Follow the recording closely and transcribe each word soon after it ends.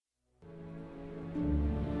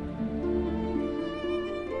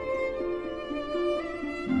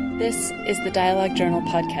This is the Dialogue Journal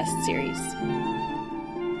podcast series.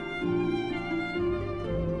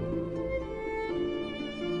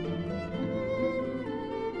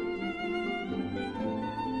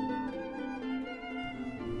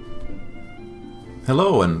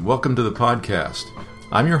 Hello and welcome to the podcast.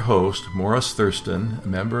 I'm your host, Morris Thurston, a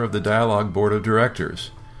member of the Dialogue Board of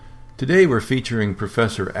Directors. Today we're featuring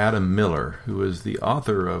Professor Adam Miller, who is the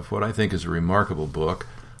author of what I think is a remarkable book,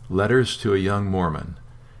 Letters to a Young Mormon.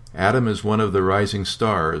 Adam is one of the rising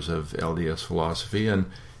stars of LDS philosophy,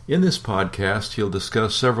 and in this podcast he'll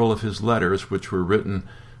discuss several of his letters which were written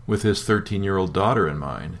with his 13-year-old daughter in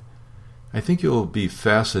mind. I think you'll be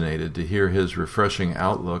fascinated to hear his refreshing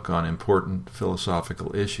outlook on important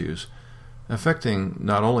philosophical issues affecting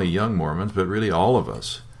not only young Mormons, but really all of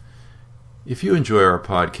us. If you enjoy our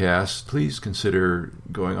podcast, please consider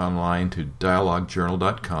going online to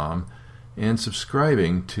dialoguejournal.com and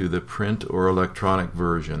subscribing to the print or electronic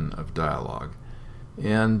version of Dialogue.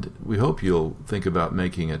 And we hope you'll think about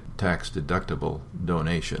making a tax-deductible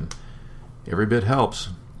donation. Every bit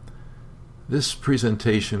helps. This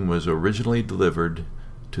presentation was originally delivered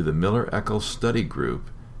to the Miller-Eccles Study Group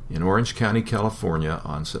in Orange County, California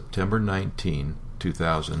on September 19,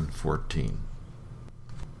 2014.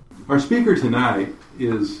 Our speaker tonight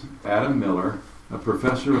is Adam Miller, a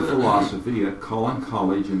professor of philosophy at Collin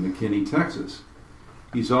College in McKinney, Texas.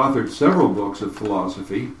 He's authored several books of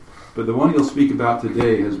philosophy, but the one he'll speak about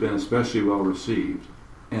today has been especially well received.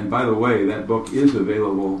 And by the way, that book is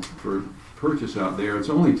available for purchase out there. It's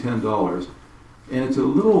only $10, and it's a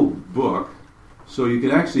little book, so you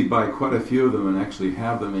could actually buy quite a few of them and actually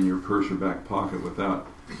have them in your purse or back pocket without,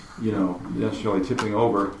 necessarily tipping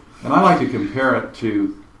over. And I like to compare it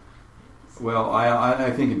to, I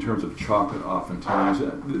think in terms of chocolate oftentimes.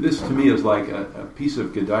 This to me is like a piece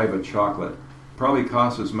of Godiva chocolate. Probably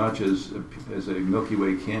costs as much as a Milky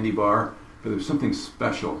Way candy bar, but there's something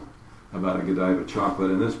special about a Godiva chocolate.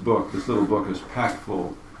 And this little book is packed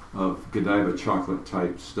full of Godiva chocolate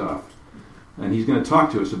type stuff. And he's going to talk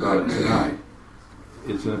to us about it tonight.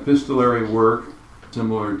 It's an epistolary work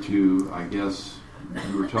similar to, I guess,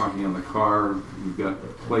 we were talking in the car. We've got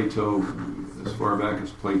Plato, as far back as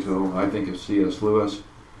Plato. I think of C.S. Lewis.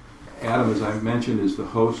 Adam, as I mentioned, is the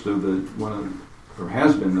host of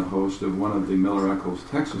has been the host of one of the Miller-Eccles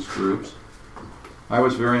Texas groups. I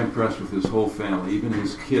was very impressed with his whole family, even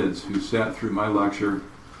his kids, who sat through my lecture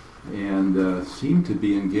and seemed to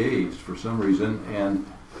be engaged for some reason, and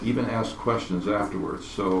even asked questions afterwards.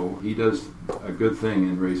 So he does a good thing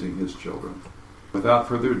in raising his children. Without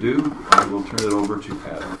further ado, I will turn it over to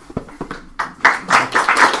Adam.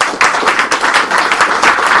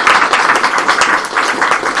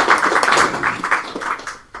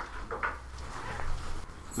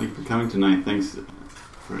 Thank you for coming tonight. Thanks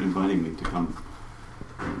for inviting me to come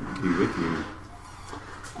be with you.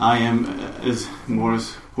 I am, as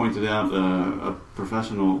Morris pointed out, a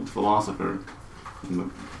professional philosopher. I'm a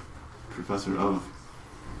professor of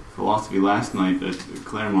philosophy. Last night at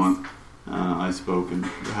Claremont, I spoke and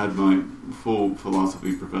had my full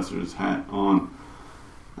philosophy professor's hat on.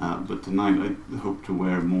 But tonight I hope to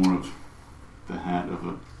wear more of the hat of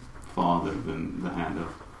a father than the hat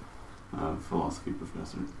of a philosophy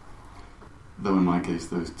professor. Though in my case,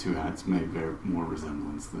 those two hats may bear more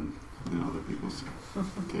resemblance than in other people's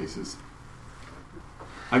cases.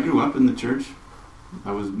 I grew up in the church.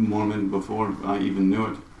 I was Mormon before I even knew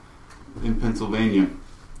it, in Pennsylvania.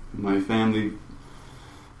 My family,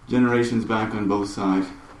 generations back on both sides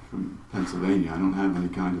from Pennsylvania. I don't have any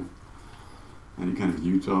kind of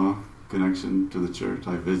Utah connection to the church.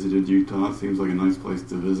 I visited Utah. It seems like a nice place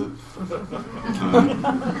to visit.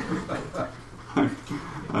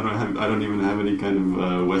 I don't even have any kind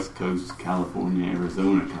of West Coast, California,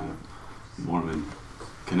 Arizona kind of Mormon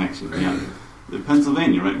connection. Yeah.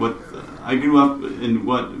 Pennsylvania, right? I grew up in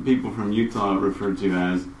what people from Utah refer to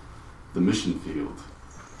as the mission field,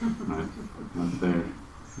 right? Up there in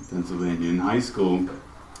Pennsylvania. In high school,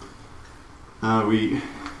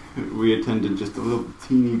 we attended just a little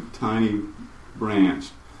teeny tiny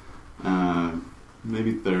branch,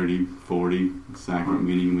 maybe 30, 40 sacrament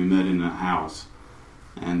meeting. We met in a house,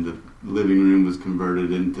 and the living room was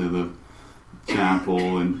converted into the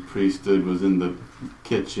chapel, and priesthood was in the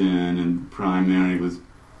kitchen, and primary was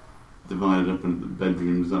divided up into the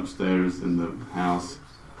bedrooms upstairs in the house.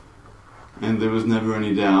 And there was never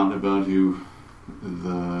any doubt about who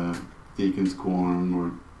the deacon's quorum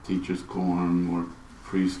or teacher's quorum or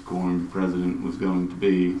priest's quorum president was going to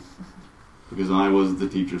be, because I was the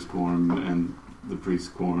teacher's quorum and the priest's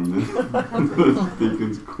quorum and the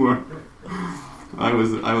deacon's quorum. I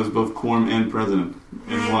was both quorum and president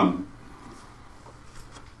in one.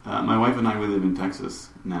 My wife and I, we live in Texas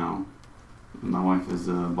now. My wife is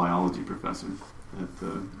a biology professor at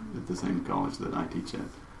the same college that I teach at.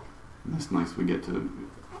 And it's nice we get to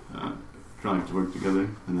drive to work together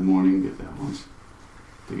in the morning, get to have lunch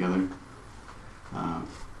together.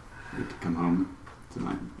 We get to come home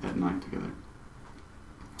at night together.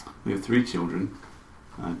 We have 3 children,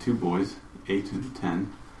 2 boys, 8 and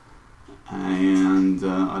 10, and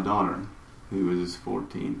a daughter who is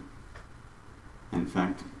 14. In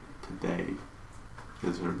fact, today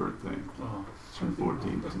is her birthday. Oh, She's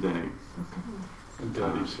 14 today. and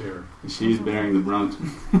Daddy's here. She's bearing the brunt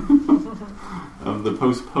of the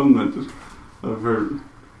postponement of her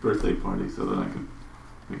birthday party so that I could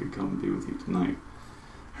come and be with you tonight.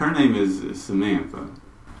 Her name is Samantha.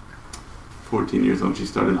 14 years old. She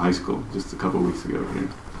started high school just a couple weeks ago here,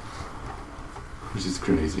 which is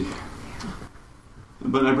crazy.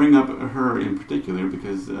 But I bring up her in particular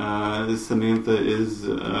because Samantha is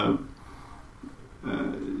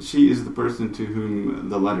she is the person to whom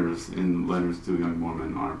the letters in Letters to a Young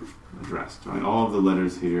Mormon are addressed. Right, all of the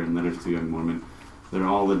letters here in Letters to a Young Mormon, they're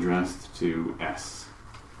all addressed to S.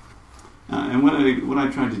 And what I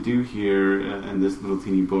tried to do here in this little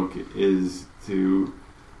teeny book is to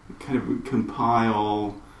kind of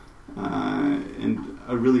compile in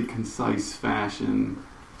a really concise fashion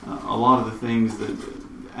a lot of the things that,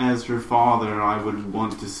 as her father, I would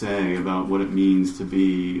want to say about what it means to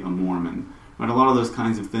be a Mormon. Right, a lot of those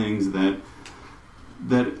kinds of things that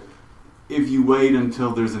if you wait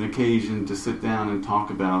until there's an occasion to sit down and talk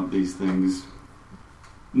about these things,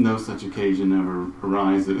 no such occasion ever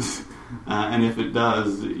arises. And if it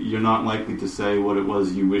does, you're not likely to say what it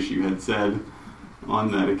was you wish you had said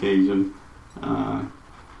on that occasion.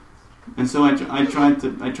 And so I tried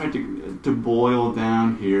to boil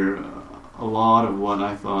down here a lot of what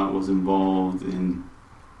I thought was involved in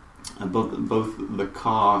both the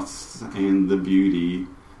costs and the beauty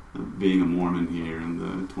of being a Mormon here in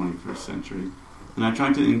the 21st century. And I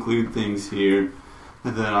tried to include things here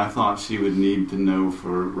that I thought she would need to know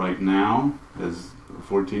for right now as a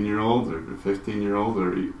 14-year-old or a 15-year-old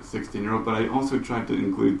or a 16-year-old, but I also tried to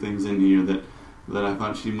include things in here that I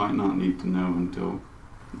thought she might not need to know until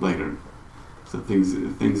later. So things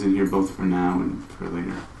in here both for now and for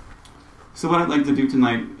later. So what I'd like to do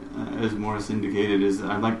tonight, as Morris indicated, is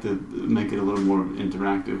I'd like to make it a little more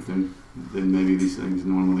interactive than maybe these things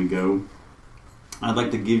normally go. I'd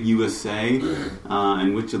like to give you a say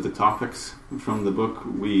in which of the topics from the book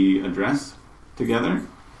we address together.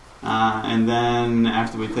 And then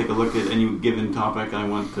after we take a look at any given topic, I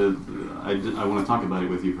want to talk about it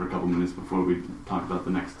with you for a couple minutes before we talk about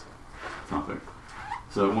the next topic.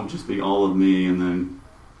 So it won't just be all of me and then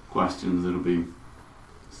questions. It'll be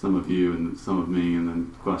some of you and some of me and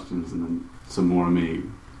then questions and then some more of me,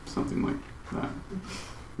 something like that.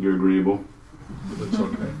 You're agreeable? That's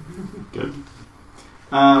okay. Good.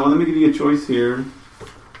 Well, let me give you a choice here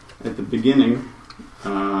at the beginning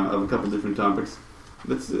of a couple different topics.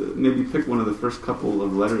 Let's maybe pick one of the first couple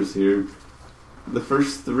of letters here. The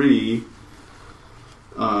first 3,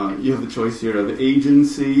 you have the choice here of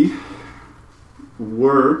agency,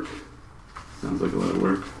 work, sounds like a lot of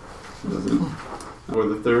work, doesn't it? Or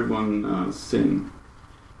the third one, sin.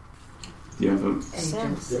 Do you have a...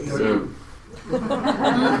 Sin. So,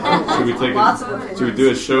 should we do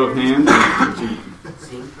a show of hands?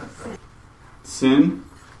 Sin?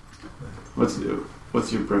 What's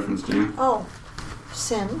your preference, Jan? Oh,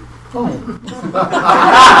 sin. Wow!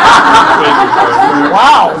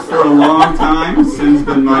 For a long time, sin's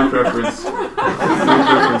been my preference. My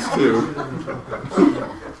preference too.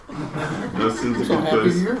 No, sin's a good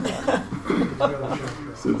place.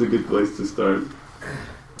 Sin's a good place to start.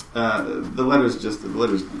 The letter's just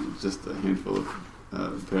a handful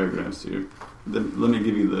of paragraphs here. Let me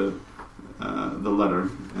give you the letter,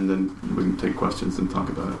 and then we can take questions and talk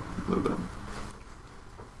about it a little bit.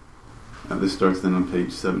 This starts then on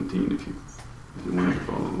page 17 if you want to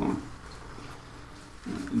follow along.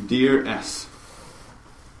 Dear S,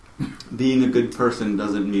 being a good person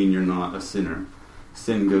doesn't mean you're not a sinner.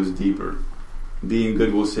 Sin goes deeper. Being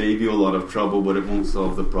good will save you a lot of trouble, but it won't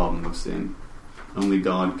solve the problem of sin. Only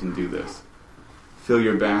God can do this. Fill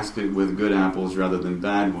your basket with good apples rather than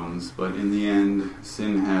bad ones, but in the end,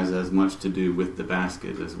 sin has as much to do with the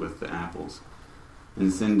basket as with the apples.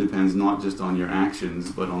 And sin depends not just on your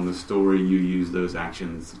actions, but on the story you use those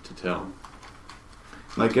actions to tell.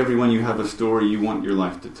 Like everyone, you have a story you want your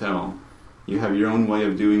life to tell. You have your own way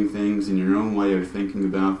of doing things and your own way of thinking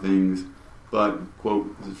about things. But,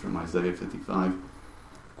 quote, this is from Isaiah 55,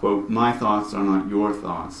 quote, my thoughts are not your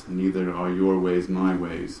thoughts, and neither are your ways my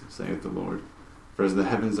ways, saith the Lord. For as the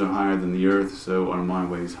heavens are higher than the earth, so are my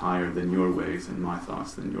ways higher than your ways, and my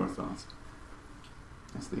thoughts than your thoughts.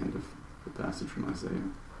 That's the end of the passage from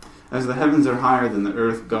Isaiah. As the heavens are higher than the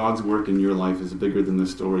earth, God's work in your life is bigger than the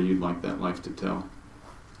story you'd like that life to tell.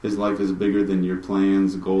 His life is bigger than your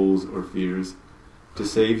plans, goals, or fears. To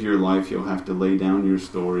save your life, you'll have to lay down your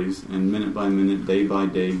stories, and minute by minute, day by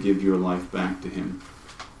day, give your life back to Him.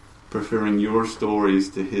 Preferring your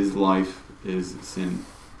stories to His life is sin.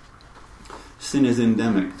 Sin is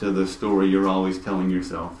endemic to the story you're always telling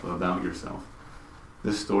yourself about yourself.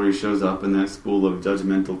 This story shows up in that spool of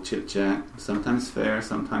judgmental chit-chat, sometimes fair,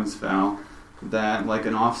 sometimes foul, that, like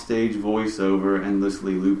an offstage voiceover,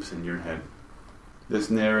 endlessly loops in your head.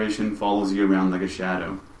 This narration follows you around like a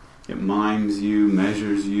shadow. It mimes you,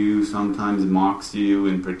 measures you, sometimes mocks you,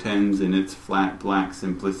 and pretends in its flat black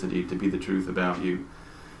simplicity to be the truth about you.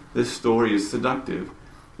 This story is seductive.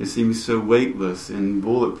 It seems so weightless and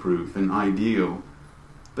bulletproof and ideal.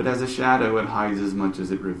 But as a shadow, it hides as much as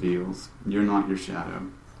it reveals. You're not your shadow.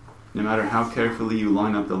 No matter how carefully you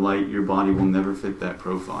line up the light, your body will never fit that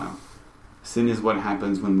profile. Sin is what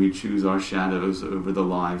happens when we choose our shadows over the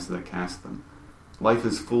lives that cast them. Life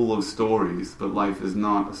is full of stories, but life is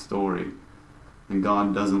not a story. And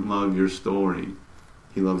God doesn't love your story.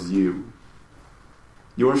 He loves you.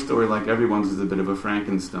 Your story, like everyone's, is a bit of a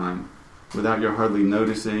Frankenstein. Without your hardly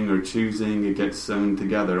noticing or choosing, it gets sewn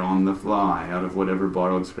together on the fly out of whatever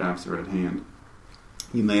borrowed scraps are at hand.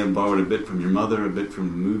 You may have borrowed a bit from your mother, a bit from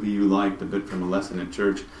a movie you liked, a bit from a lesson at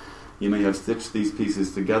church. You may have stitched these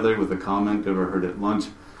pieces together with a comment overheard at lunch,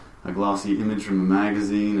 a glossy image from a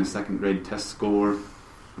magazine, a second-grade test score,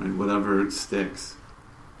 right, whatever sticks.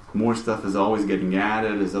 More stuff is always getting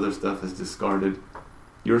added as other stuff is discarded.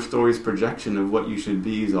 Your story's projection of what you should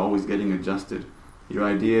be is always getting adjusted. Your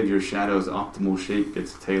idea of your shadow's optimal shape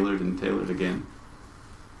gets tailored and tailored again.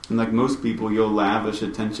 And like most people, you'll lavish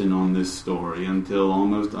attention on this story until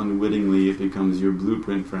almost unwittingly it becomes your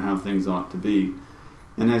blueprint for how things ought to be.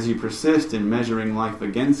 And as you persist in measuring life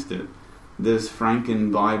against it, this Franken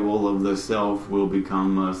Bible of the self will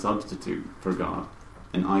become a substitute for God,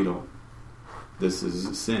 an idol. This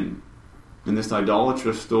is sin. And this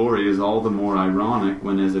idolatrous story is all the more ironic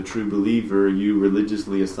when, as a true believer, you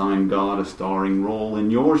religiously assign God a starring role in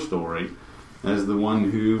your story as the one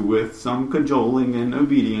who, with some cajoling and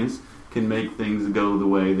obedience, can make things go the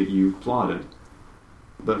way that you've plotted.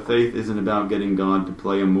 But faith isn't about getting God to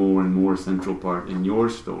play a more and more central part in your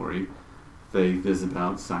story. Faith is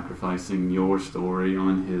about sacrificing your story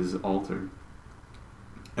on His altar.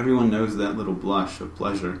 Everyone knows that little blush of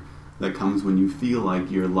pleasure that comes when you feel like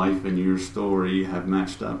your life and your story have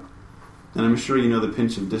matched up. And I'm sure you know the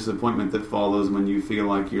pinch of disappointment that follows when you feel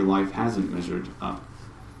like your life hasn't measured up.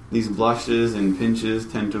 These blushes and pinches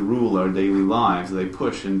tend to rule our daily lives. They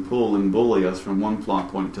push and pull and bully us from one plot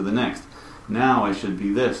point to the next. Now I should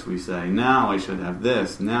be this, we say. Now I should have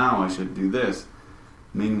this. Now I should do this.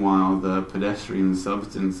 Meanwhile, the pedestrian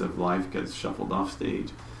substance of life gets shuffled off stage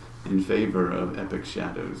in favor of epic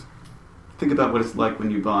shadows. Think about what it's like when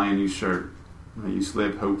you buy a new shirt. You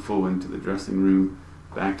slip hopeful into the dressing room,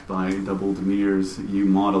 backed by doubled mirrors. You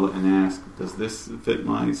model it and ask, does this fit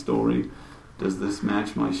my story? Does this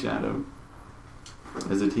match my shadow?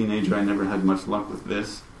 As a teenager, I never had much luck with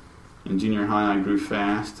this. In junior high, I grew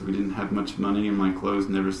fast. We didn't have much money, and my clothes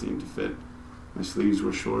never seemed to fit. My sleeves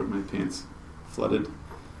were short, my pants flooded.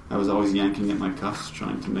 I was always yanking at my cuffs,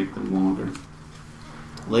 trying to make them longer.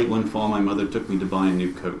 Late one fall, my mother took me to buy a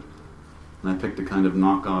new coat. And I picked a kind of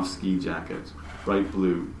knockoff ski jacket, bright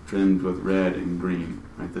blue, trimmed with red and green.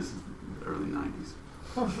 Right, this is the early 90s.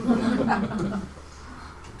 A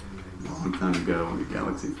long time ago in a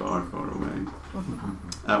galaxy far, far away.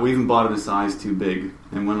 We even bought it a size too big.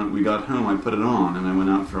 And when we got home, I put it on, and I went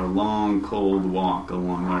out for a long, cold walk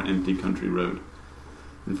along our empty country road.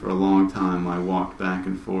 And for a long time, I walked back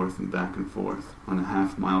and forth on a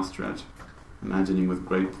half-mile stretch, imagining with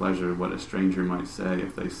great pleasure what a stranger might say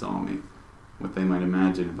if they saw me, what they might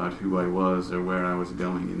imagine about who I was or where I was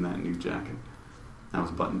going in that new jacket. I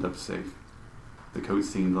was buttoned up safe. The coat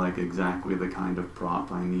seemed like exactly the kind of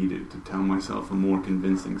prop I needed to tell myself a more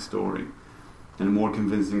convincing story. And a more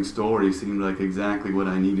convincing story seemed like exactly what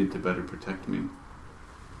I needed to better protect me.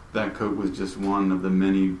 That coat was just one of the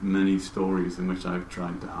many, many stories in which I've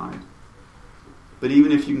tried to hide. But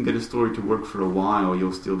even if you can get a story to work for a while,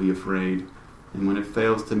 you'll still be afraid. And when it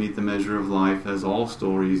fails to meet the measure of life, as all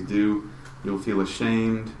stories do, you'll feel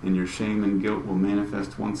ashamed, and your shame and guilt will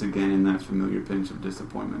manifest once again in that familiar pinch of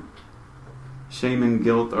disappointment. Shame and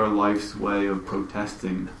guilt are life's way of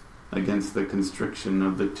protesting against the constriction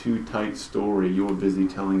of the too tight story you're busy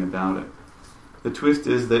telling about it. The twist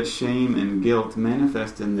is that shame and guilt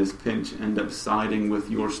manifest in this pinch end up siding with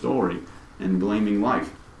your story and blaming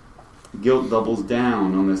life. Guilt doubles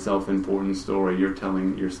down on the self-important story you're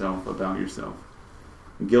telling yourself about yourself.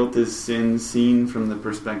 Guilt is sin seen from the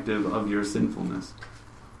perspective of your sinfulness.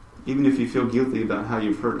 Even if you feel guilty about how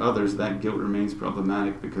you've hurt others, that guilt remains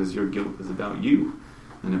problematic because your guilt is about you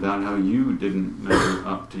and about how you didn't measure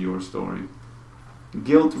up to your story.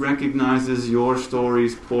 Guilt recognizes your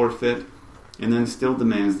story's poor fit and then still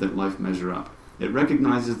demands that life measure up. It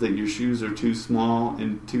recognizes that your shoes are too small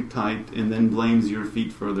and too tight and then blames your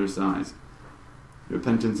feet for their size.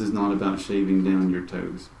 Repentance is not about shaving down your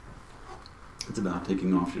toes. It's about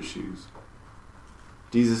taking off your shoes.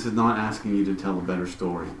 Jesus is not asking you to tell a better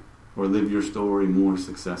story or live your story more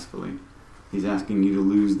successfully. He's asking you to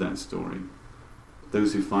lose that story.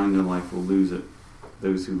 Those who find their life will lose it.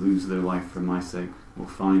 Those who lose their life for my sake will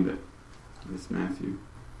find it. It's Matthew.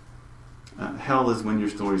 Hell is when your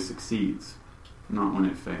story succeeds, not when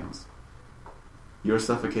it fails. Your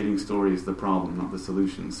suffocating story is the problem, not the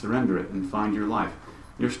solution. Surrender it and find your life.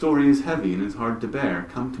 Your story is heavy and it's hard to bear.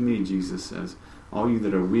 Come to me, Jesus says, all you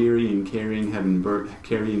that are weary and carrying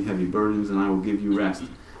heavy burdens, and I will give you rest.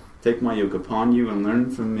 Take my yoke upon you and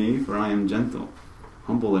learn from me, for I am gentle,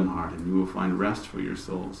 humble in heart, and you will find rest for your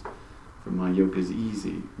souls. For my yoke is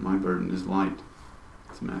easy, my burden is light.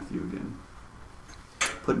 It's Matthew again.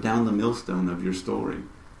 Put down the millstone of your story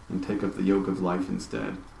and take up the yoke of life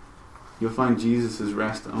instead. You'll find Jesus'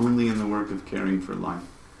 rest only in the work of caring for life.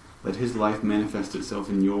 Let his life manifest itself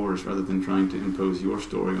in yours rather than trying to impose your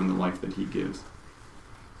story on the life that he gives.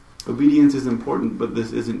 Obedience is important, but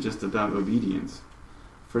this isn't just about obedience.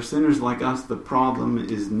 For sinners like us, the problem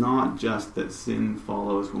is not just that sin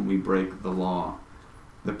follows when we break the law.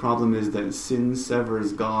 The problem is that sin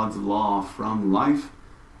severs God's law from life,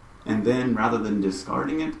 and then, rather than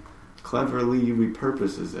discarding it, cleverly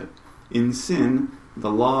repurposes it. In sin,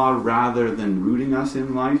 the law, rather than rooting us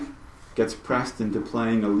in life, gets pressed into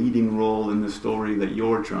playing a leading role in the story that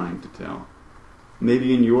you're trying to tell.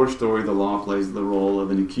 Maybe in your story, the law plays the role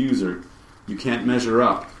of an accuser. You can't measure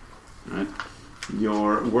up, right?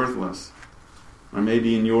 You're worthless. Or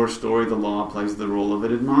maybe in your story, the law plays the role of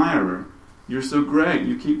an admirer. You're so great,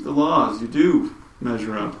 you keep the laws, you do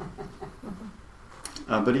measure up.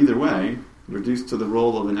 But either way, reduced to the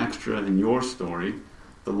role of an extra in your story,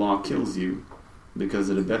 the law kills you because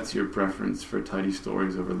it abets your preference for tidy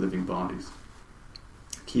stories over living bodies.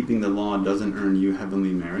 Keeping the law doesn't earn you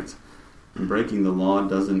heavenly merits, and breaking the law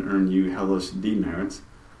doesn't earn you hellish demerits.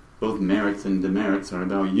 Both merits and demerits are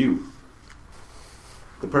about you.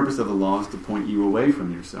 The purpose of the law is to point you away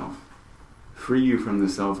from yourself, free you from the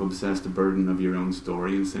self-obsessed burden of your own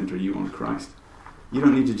story, and center you on Christ. You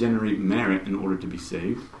don't need to generate merit in order to be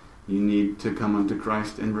saved. You need to come unto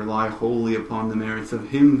Christ and rely wholly upon the merits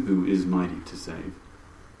of him who is mighty to save.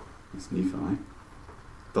 It's Nephi.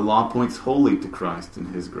 The law points wholly to Christ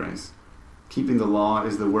and his grace. Keeping the law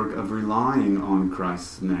is the work of relying on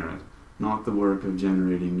Christ's merit, not the work of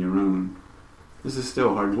generating your own. This is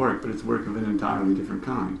still hard work, but it's work of an entirely different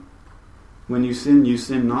kind. When you sin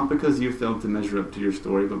not because you failed to measure up to your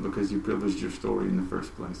story, but because you privileged your story in the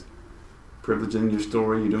first place. Privileging your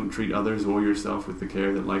story, you don't treat others or yourself with the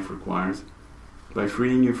care that life requires. By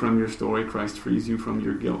freeing you from your story, Christ frees you from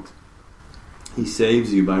your guilt. He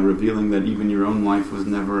saves you by revealing that even your own life was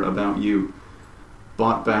never about you.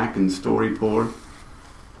 Bought back and story poor,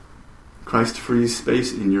 Christ frees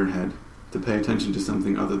space in your head to pay attention to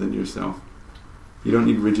something other than yourself. You don't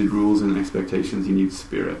need rigid rules and expectations, you need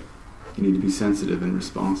spirit. You need to be sensitive and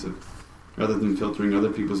responsive. Rather than filtering other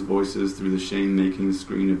people's voices through the shame-making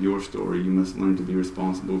screen of your story, you must learn to be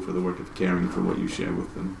responsible for the work of caring for what you share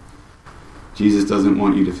with them. Jesus doesn't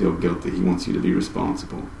want you to feel guilty. He wants you to be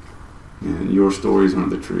responsible. And your stories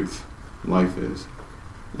aren't the truth. Life is.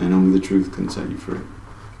 And only the truth can set you free.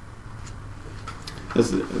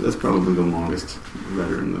 That's probably the longest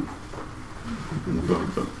letter in the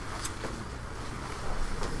book.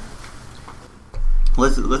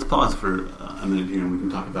 But let's pause for a minute here, and we can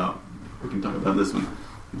talk about this one,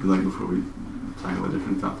 if you like, before we tackle a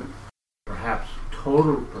different topic. Perhaps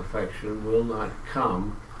total perfection will not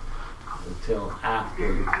come until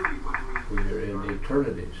after we are in the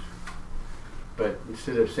eternities. But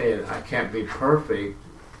instead of saying, I can't be perfect,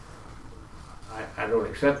 I don't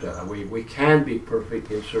accept that. We can be perfect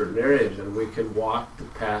in certain areas, and we can walk the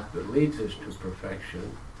path that leads us to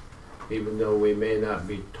perfection, even though we may not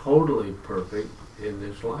be totally perfect in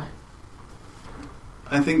this life.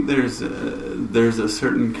 I think there's a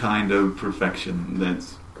certain kind of perfection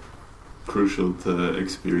that's crucial to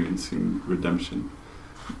experiencing redemption.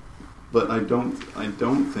 But I don't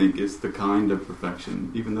think it's the kind of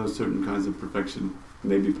perfection, even though certain kinds of perfection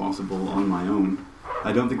may be possible on my own.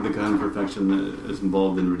 I don't think the kind of perfection that is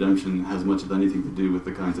involved in redemption has much of anything to do with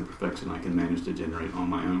the kinds of perfection I can manage to generate on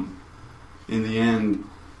my own. In the end,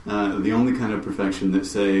 the only kind of perfection that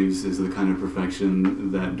saves is the kind of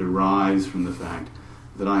perfection that derives from the fact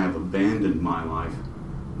that I have abandoned my life,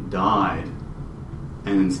 died,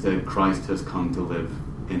 and instead Christ has come to live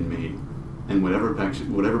in me. And whatever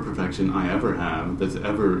perfection I ever have that's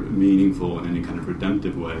ever meaningful in any kind of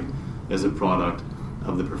redemptive way is a product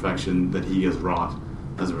of the perfection that he has wrought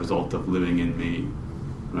as a result of living in me,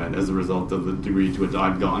 right? As a result of the degree to which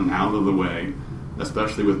I've gotten out of the way,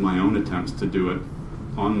 especially with my own attempts to do it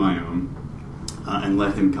on my own, and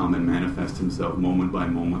let him come and manifest himself moment by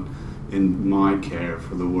moment in my care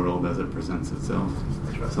for the world as it presents itself.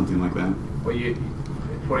 Right. Something like that. Well,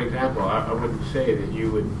 for example, I wouldn't say that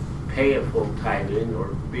you would pay a full tithing or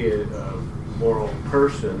be a moral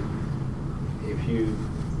person if you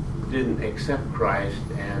didn't accept Christ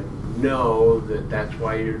and know that that's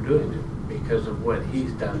why you're doing it, because of what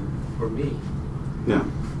he's done for me. Yeah.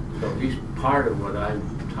 So he's part of what I'm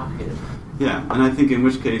talking about. Yeah, and I think in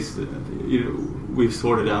which case, we've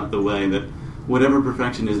sorted out the way that whatever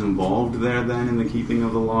perfection is involved there then in the keeping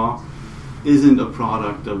of the law isn't a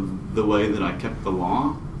product of the way that I kept the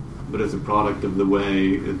law, but it's a product of the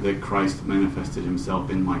way that Christ manifested himself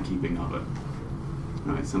in my keeping of it.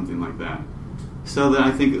 Right, something like that. So that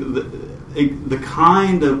I think the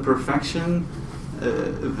kind of perfection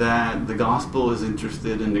that the gospel is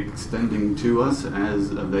interested in extending to us as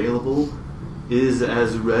available is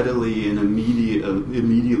as readily and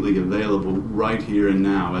immediately available right here and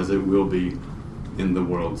now as it will be in the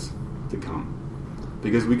worlds to come.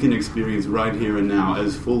 Because we can experience right here and now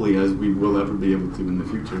as fully as we will ever be able to in the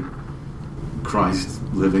future Christ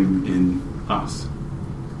living in us.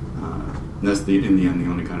 And that's in the end the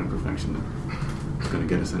only kind of perfection that's going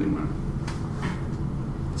to get us anywhere.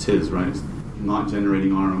 It's his, right? It's not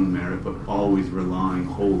generating our own merit, but always relying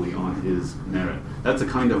wholly on his merit. That's a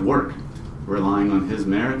kind of work, relying on his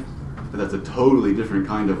merit, but that's a totally different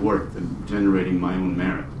kind of work than generating my own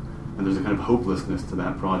merit. And there's a kind of hopelessness to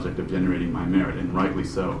that project of generating my merit, and rightly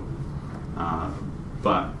so.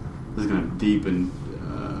 But there's kind of deep and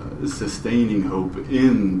sustaining hope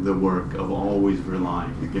in the work of always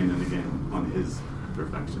relying again and again on his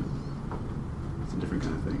perfection. It's a different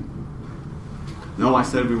kind of thing. No, I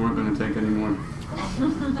said we weren't going to take any more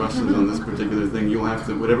questions on this particular thing. You'll have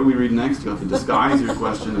to, whatever we read next, you'll have to disguise your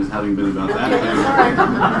question as having been about that thing.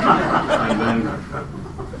 And then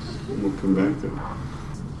we'll come back to it.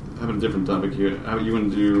 I have a different topic here. How you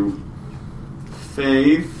want to do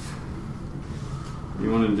faith?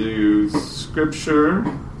 You want to do scripture?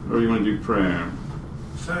 Or you want to do prayer?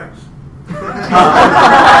 Sex.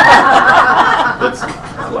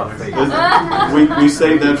 We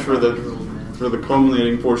save that for the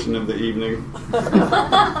culminating portion of the evening.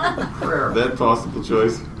 Prayer. That possible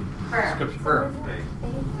choice. Prayer. Scripture.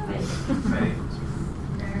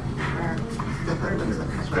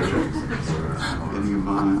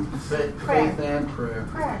 Faith and prayer.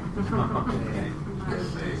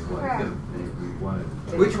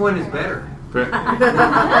 Which one is better?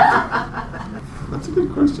 That's a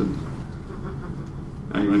good question.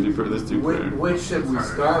 Now you want to do let's do prayer. Which should we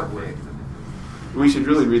start with? We should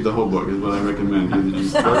really read the whole book is what I recommend. You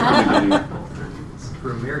start from the beginning.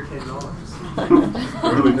 For a mere $10.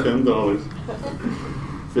 Only $10.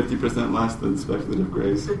 50% less than speculative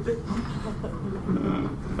grace. All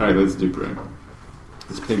right, let's do prayer.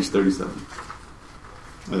 It's page 37.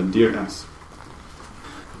 Dear S,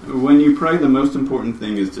 when you pray, the most important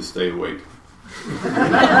thing is to stay awake.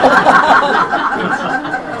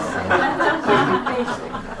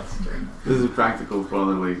 This is practical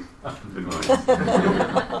fatherly advice.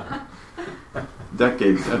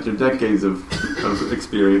 After decades of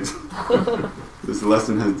experience, this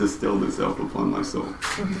lesson has distilled itself upon my soul.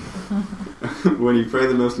 When you pray,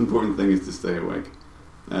 the most important thing is to stay awake.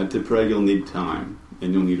 To pray, you'll need time,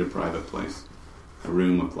 and you'll need a private place. A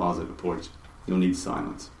room, a closet, a porch. You'll need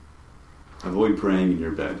silence. Avoid praying in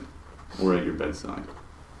your bed or at your bedside.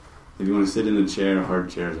 If you want to sit in a chair, hard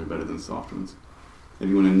chairs are better than soft ones. If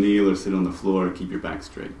you want to kneel or sit on the floor, keep your back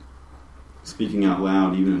straight. Speaking out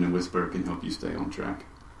loud, even in a whisper, can help you stay on track.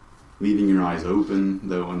 Leaving your eyes open,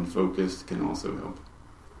 though unfocused, can also help.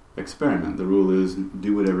 Experiment. The rule is,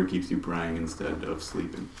 do whatever keeps you praying instead of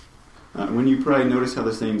sleeping. When you pray, notice how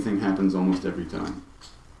the same thing happens almost every time.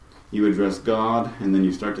 You address God, and then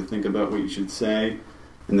you start to think about what you should say,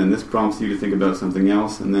 and then this prompts you to think about something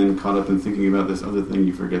else, and then caught up in thinking about this other thing,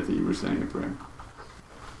 you forget that you were saying a prayer.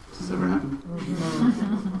 Does this ever happen?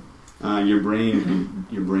 your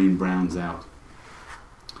brain browns out.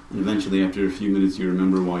 And eventually, after a few minutes, you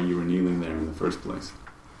remember why you were kneeling there in the first place.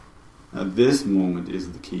 This moment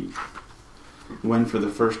is the key. When for the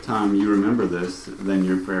first time you remember this, then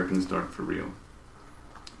your prayer can start for real.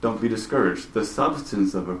 Don't be discouraged. The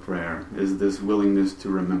substance of a prayer is this willingness to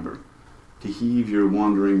remember, to heave your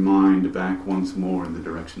wandering mind back once more in the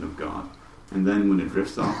direction of God. And then when it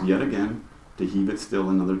drifts off yet again, to heave it still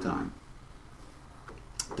another time.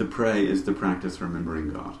 To pray is to practice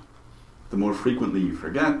remembering God. The more frequently you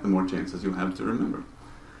forget, the more chances you'll have to remember.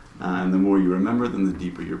 And the more you remember, then the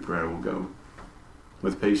deeper your prayer will go.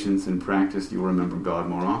 With patience and practice, you'll remember God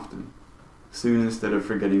more often. Soon, instead of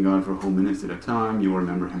forgetting God for whole minutes at a time, you'll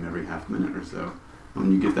remember Him every half minute or so.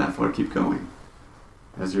 When you get that far, keep going.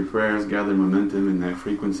 As your prayers gather momentum and that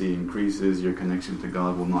frequency increases, your connection to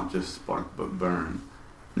God will not just spark but burn.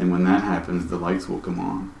 And when that happens, the lights will come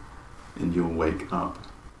on, and you'll wake up.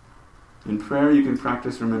 In prayer, you can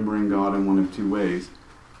practice remembering God in one of two ways.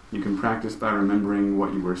 You can practice by remembering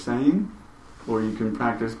what you were saying, or you can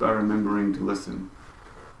practice by remembering to listen.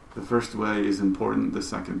 The first way is important, the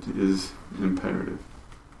second is imperative.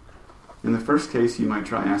 In the first case, you might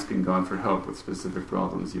try asking God for help with specific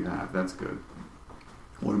problems you have. That's good.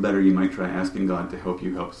 Or better, you might try asking God to help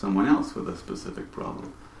you help someone else with a specific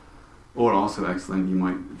problem. Or also excellent, you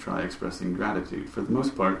might try expressing gratitude. For the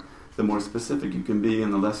most part, the more specific you can be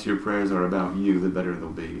and the less your prayers are about you, the better they'll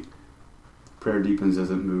be. Prayer deepens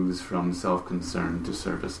as it moves from self-concern to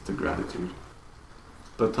service to gratitude.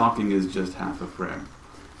 But talking is just half of prayer.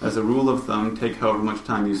 As a rule of thumb, take however much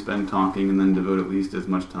time you spend talking and then devote at least as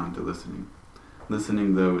much time to listening.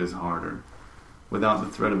 Listening, though, is harder. Without the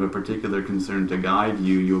thread of a particular concern to guide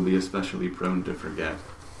you, you'll be especially prone to forget.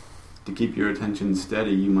 To keep your attention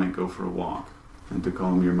steady, you might go for a walk. And to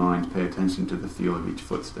calm your mind, pay attention to the feel of each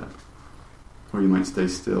footstep. Or you might stay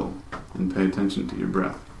still and pay attention to your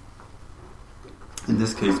breath. In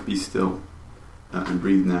this case, be still and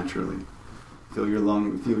breathe naturally. Feel your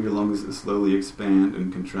lungs slowly expand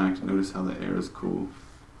and contract. Notice how the air is cool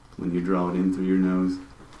when you draw it in through your nose,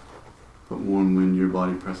 but warm when your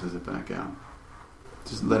body presses it back out.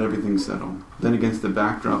 Just let everything settle. Then against the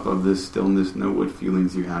backdrop of this stillness, know what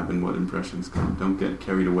feelings you have and what impressions come. Don't get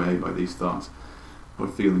carried away by these thoughts or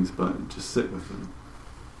feelings, but just sit with them.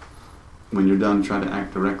 When you're done, try to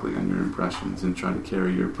act directly on your impressions and try to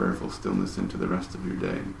carry your prayerful stillness into the rest of your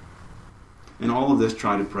day. In all of this,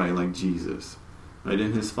 try to pray like Jesus. Right?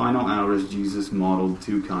 In his final hours, Jesus modeled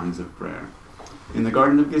two kinds of prayer. In the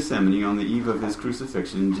Garden of Gethsemane, on the eve of his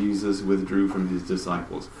crucifixion, Jesus withdrew from his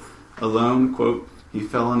disciples. Alone, quote, he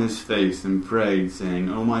fell on his face and prayed, saying,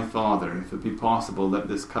 "O my Father, if it be possible, let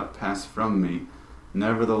this cup pass from me.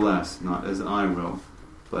 Nevertheless, not as I will,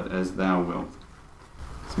 but as thou wilt."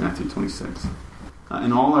 It's Matthew 26.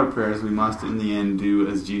 In all our prayers, we must, in the end, do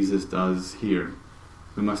as Jesus does here.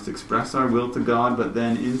 We must express our will to God, but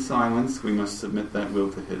then, in silence, we must submit that will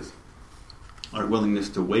to His. Our willingness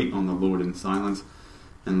to wait on the Lord in silence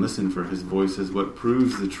and listen for His voice is what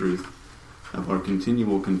proves the truth of our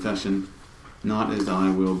continual confession, not as I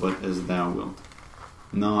will, but as thou wilt.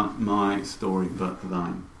 Not my story, but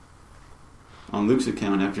thine. On Luke's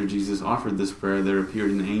account, after Jesus offered this prayer, there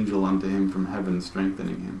appeared an angel unto him from heaven,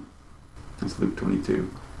 strengthening him. That's Luke 22.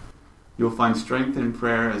 You'll find strength in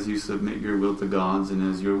prayer as you submit your will to God's and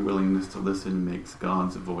as your willingness to listen makes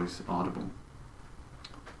God's voice audible.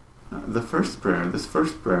 This first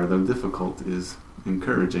prayer, though difficult, is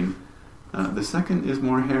encouraging. The second is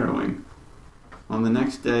more harrowing. On the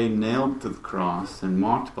next day, nailed to the cross and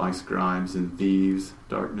mocked by scribes and thieves,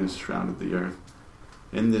 darkness shrouded the earth.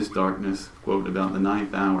 In this darkness, quote, about the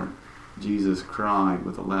 9th hour, Jesus cried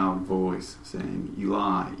with a loud voice, saying,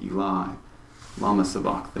 "Eli, Eli, lama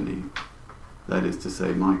sabachthani." That is to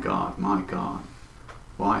say, my God,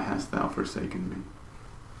 why hast thou forsaken me?"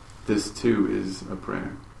 This, too, is a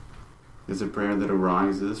prayer. It's a prayer that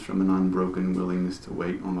arises from an unbroken willingness to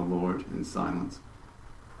wait on the Lord in silence.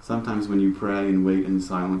 Sometimes when you pray and wait in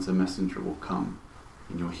silence, a messenger will come,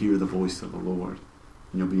 and you'll hear the voice of the Lord,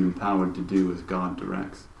 and you'll be empowered to do as God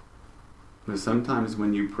directs. But sometimes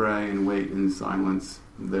when you pray and wait in silence,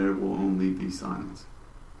 there will only be silence,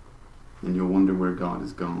 and you'll wonder where God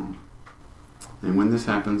is gone. And when this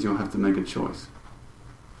happens, you'll have to make a choice.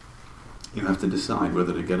 You have to decide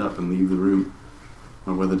whether to get up and leave the room,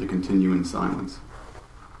 or whether to continue in silence.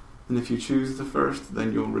 And if you choose the first,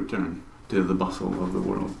 then you'll return to the bustle of the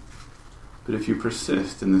world. But if you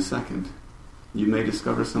persist in the second, you may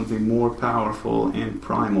discover something more powerful and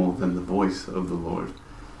primal than the voice of the Lord.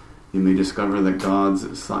 You may discover that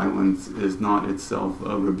God's silence is not itself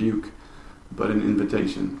a rebuke, but an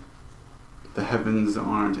invitation. The heavens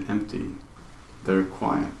aren't empty, they're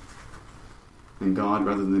quiet. And God,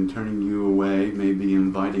 rather than turning you away, may be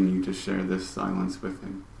inviting you to share this silence with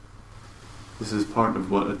Him. This is part of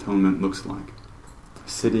what atonement looks like.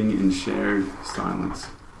 Sitting in shared silence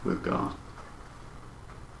with God.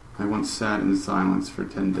 I once sat in silence for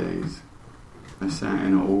 10 days. I sat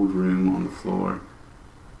in an old room on the floor.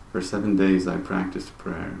 For 7 days I practiced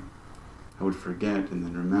prayer. I would forget and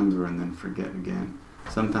then remember and then forget again.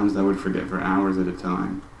 Sometimes I would forget for hours at a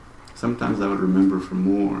time. Sometimes I would remember for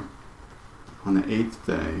more. On the 8th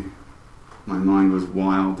day, my mind was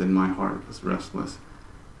wild and my heart was restless,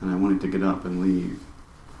 and I wanted to get up and leave,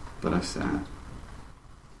 but I sat.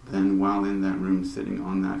 Then, while in that room, sitting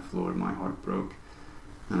on that floor, my heart broke,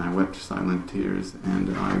 and I wept silent tears,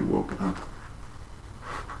 and I woke up.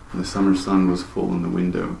 The summer sun was full in the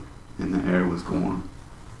window, and the air was warm.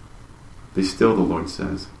 Be still, the Lord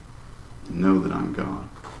says, and know that I'm God.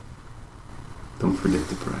 Don't forget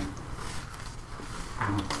to pray.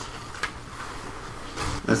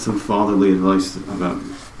 That's some fatherly advice about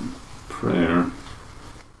prayer.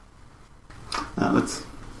 Let's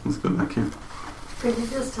go back here. Could you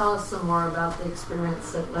just tell us some more about the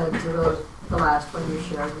experience that led to the last one you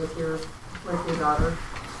shared with your daughter?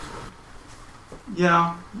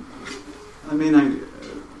 Yeah, I mean,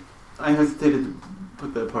 I hesitated to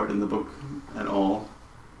put that part in the book at all,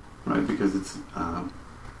 right? Because it's a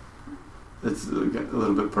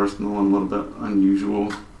little bit personal and a little bit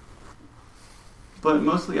unusual. But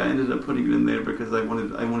mostly, I ended up putting it in there because I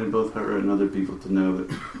wanted both her and other people to know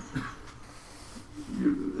that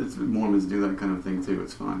Mormons do that kind of thing too.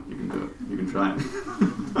 It's fine. You can do it. You can try it.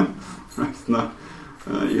 Right? It's not.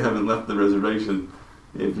 You haven't left the reservation.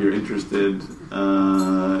 If you're interested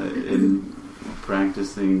in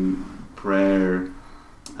practicing prayer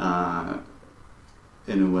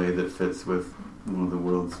in a way that fits with one of the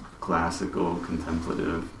world's classical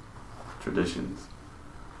contemplative traditions,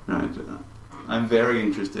 right? I'm very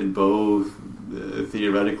interested both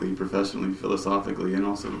theoretically, professionally, philosophically, and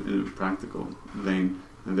also in a practical vein.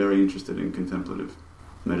 I'm very interested in contemplative,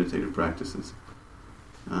 meditative practices.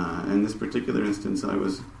 In this particular instance,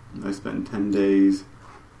 I spent 10 days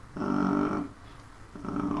on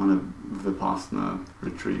a Vipassana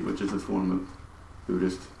retreat, which is a form of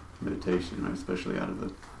Buddhist meditation, right? Especially out of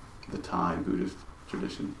the Thai Buddhist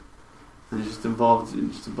tradition. And it just involved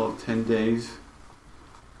 10 days,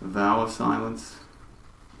 a vow of silence,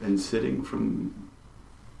 and sitting from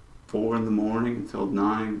 4 in the morning until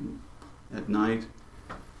 9 at night,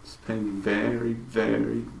 just paying very,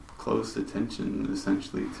 very close attention,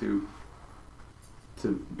 essentially, to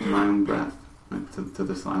my own breath, right? to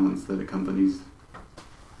the silence that accompanies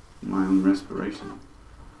my own respiration.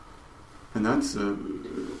 And that's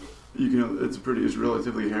it's a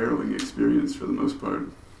relatively harrowing experience for the most part,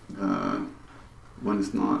 when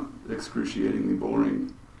it's not excruciatingly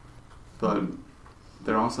boring. But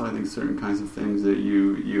there are also, I think, certain kinds of things that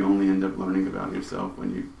you only end up learning about yourself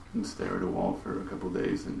when you stare at a wall for a couple of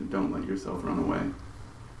days and don't let yourself run away.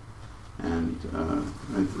 And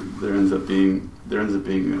there ends up being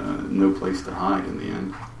no place to hide in the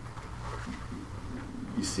end.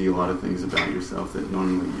 You see a lot of things about yourself that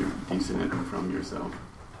normally you're decent at from yourself.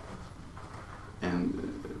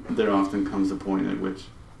 And there often comes a point at which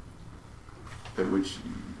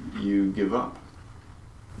you give up.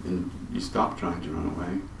 And you stop trying to run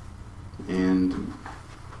away. And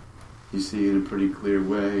you see in a pretty clear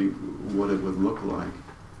way what it would look like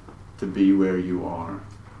to be where you are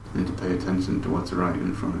and to pay attention to what's right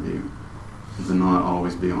in front of you. And to not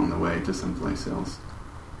always be on the way to someplace else,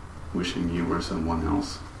 wishing you were someone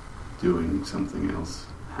else, doing something else,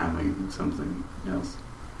 having something else.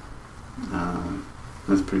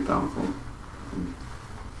 That's pretty powerful.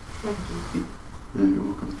 Thank you. Yeah, you're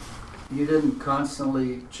welcome. You didn't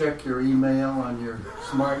constantly check your email on your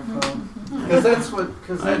smartphone? Because that's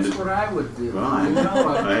what I would do. Well, I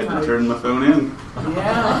had to turn my phone in.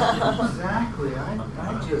 Yeah, exactly.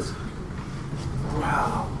 I just,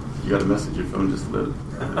 wow. You got to message your phone just lit.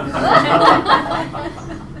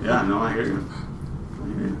 Yeah, no, I hear you.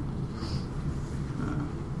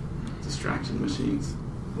 Distraction machines.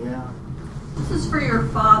 Yeah. This is for your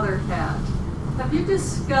father, Kat. Have you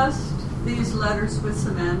discussed these letters with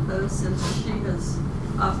Samantha since she has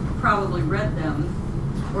probably read them?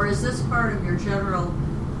 Or is this part of your general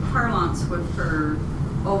parlance with her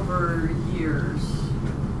over years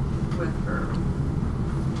with her?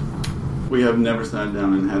 We have never sat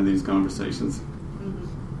down and had these conversations.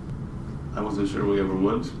 Mm-hmm. I wasn't sure we ever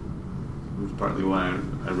would, which is partly why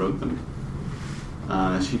I wrote them.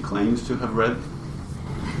 She claims to have read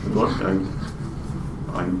the book.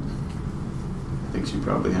 I think she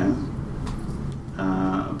probably has.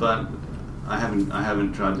 But I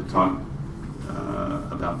haven't tried to talk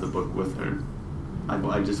about the book with her.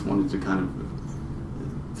 I just wanted to kind of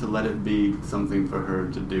to let it be something for her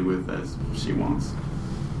to do with as she wants,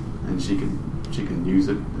 and she can use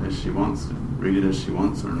it as she wants, read it as she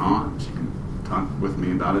wants or not. She can talk with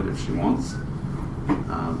me about it if she wants.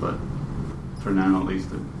 But for now, at least,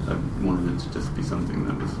 I wanted it to just be something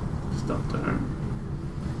that was just up to her.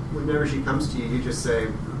 Whenever she comes to you, you just say,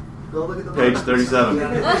 "Go look at the Page book." 37.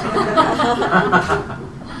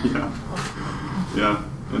 Yeah,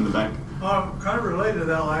 in the back. Kind of related to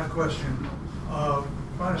that last question,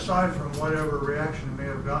 quite aside from whatever reaction you may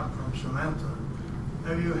have gotten from Samantha,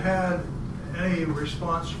 have you had any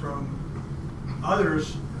response from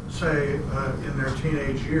others, say, in their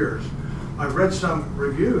teenage years? I've read some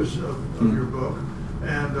reviews of your book,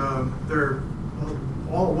 and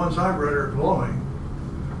all the ones I've read are glowing,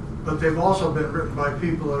 but they've also been written by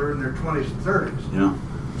people that are in their 20s and 30s. Yeah.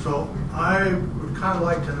 So I would kind of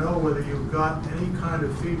like to know whether you've got any kind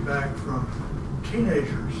of feedback from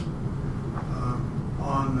teenagers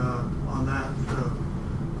on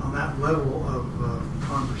that level of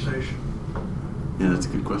conversation. Yeah, that's a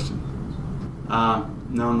good question.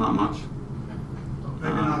 No, not much.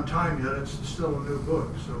 Maybe not time yet. It's still a new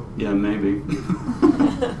book, so. Yeah, maybe.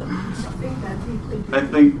 I I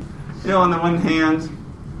think, on the one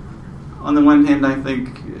hand, I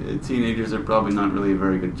think teenagers are probably not really a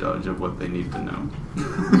very good judge of what they need to know.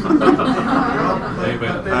 But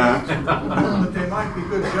they might be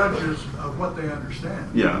good judges of what they understand.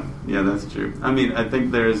 Yeah, that's true. I mean, I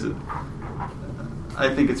think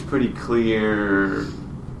it's pretty clear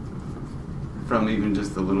from even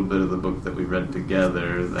just a little bit of the book that we read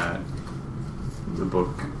together that the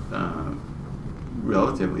book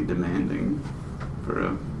relatively demanding for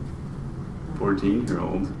a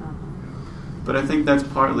 14-year-old. But I think that's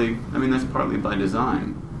partly by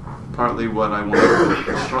design. Partly what I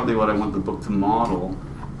want the book to model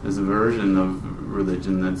is a version of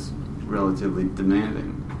religion that's relatively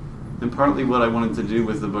demanding. And partly what I wanted to do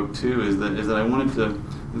with the book too is that I wanted to,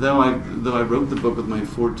 though I wrote the book with my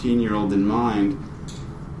 14-year-old in mind,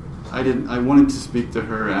 I wanted to speak to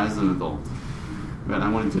her as an adult. Right? I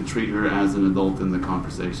wanted to treat her as an adult in the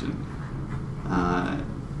conversation.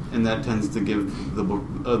 And that tends to give the book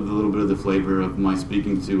a little bit of the flavor of my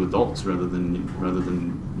speaking to adults rather than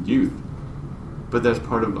youth. But I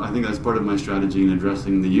think that's part of my strategy in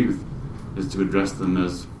addressing the youth, is to address them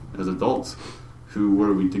as adults who,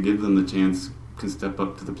 were we to give them the chance, can step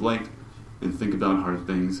up to the plate and think about hard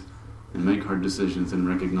things and make hard decisions and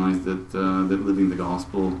recognize that living the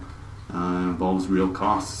gospel involves real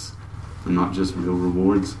costs and not just real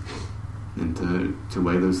rewards, and to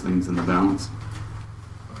weigh those things in the balance.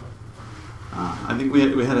 I think we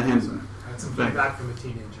had a hand. I had some feedback from a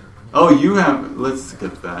teenager. Oh, you have. Let's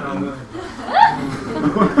skip that.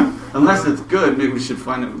 Unless it's good, maybe we should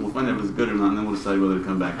find it. We'll find out if it's good or not, and then we'll decide whether to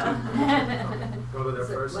come back to it. Go to there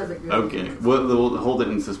first. Okay, we'll hold it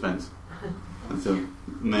in suspense. So,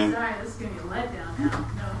 man. Sorry, this is going to be a letdown now.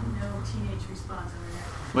 No teenage response over there.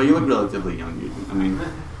 Well, you look relatively young.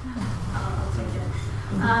 I'll take it.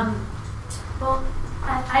 Well,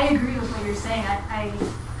 I agree with what you're saying. I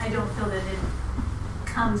don't feel that it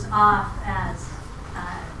comes off as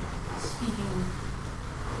speaking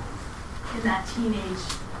in that teenage.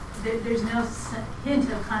 There's no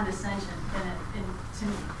hint of condescension in it to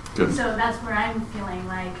me. Good. So that's where I'm feeling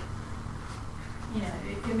like,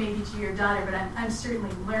 it may be to your daughter, but I'm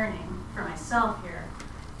certainly learning for myself here.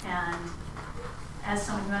 And as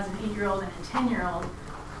someone who has an 8-year-old and a 10-year-old,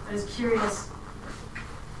 I was curious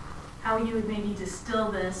how you would maybe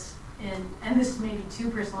distill this in, and this is maybe too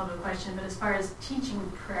personal of a question, but as far as teaching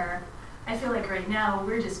prayer, I feel like right now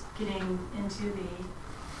we're just getting into the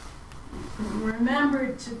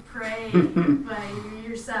remember to pray by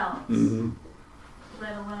yourselves,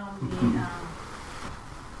 let alone the,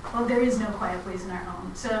 well, there is no quiet place in our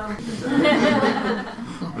home, so.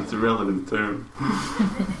 It's a relative term.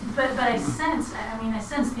 But I sense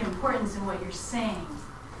the importance in what you're saying.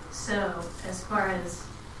 So as far as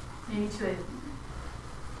maybe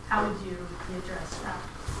how would you address that?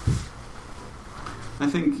 I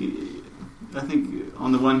think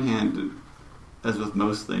on the one hand, as with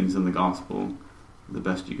most things in the gospel, the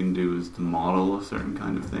best you can do is to model a certain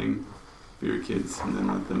kind of thing for your kids, and then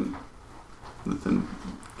let them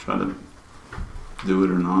try to do it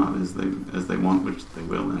or not as they want, which they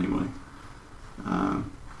will anyway.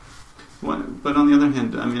 But on the other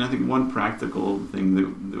hand, I think one practical thing that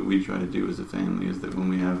we try to do as a family is that when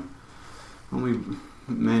we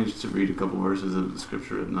manage to read a couple verses of the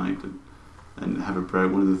scripture at night and have a prayer,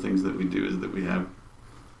 one of the things that we do is that we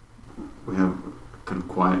we have kind of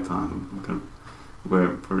quiet time, kind of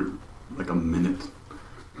where for like a minute,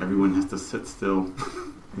 everyone has to sit still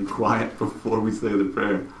and quiet before we say the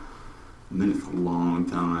prayer. A minute's a long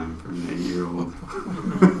time for an 8-year-old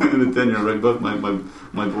and a 10-year-old. Right? Both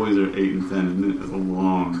my boys are 8 and 10. A minute is a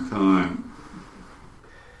long time.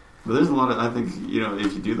 But there's a lot of, I think,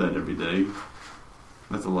 if you do that every day,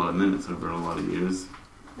 that's a lot of minutes over a lot of years,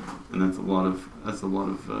 and that's a lot of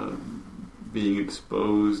being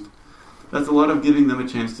exposed. That's a lot of giving them a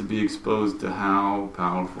chance to be exposed to how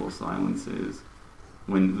powerful silence is,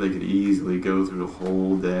 when they could easily go through a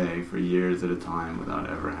whole day for years at a time without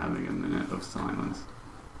ever having a minute of silence.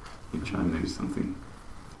 You try maybe something.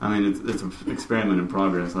 I mean, it's an experiment in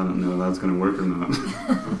progress. I don't know if that's going to work or not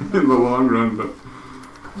in the long run, but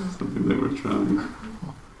it's something that we're trying.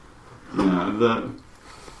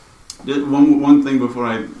 Yeah, one thing before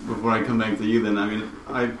I come back to you. Then, I mean,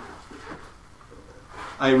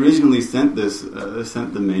 I originally sent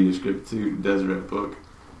the manuscript to Deseret Book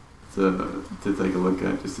to take a look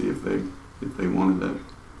at, to see if they wanted that.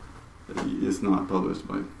 It's not published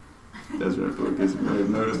by Deseret Book, as you may have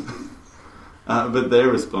noticed. But their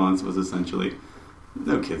response was essentially,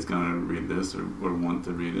 no kid's going to read this or want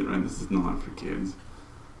to read it, right? This is not for kids.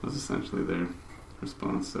 Was essentially their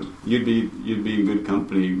response. So you'd be in good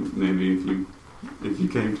company maybe if you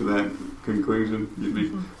came to that conclusion.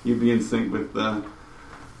 You'd be in sync with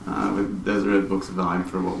Deseret Book's vibe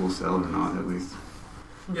for what will sell or not, at least.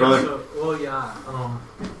 Yeah.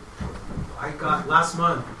 I got last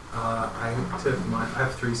month. I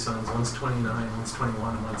have 3 sons. One's 29, one's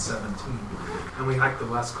 21, and one's 17. And we hiked the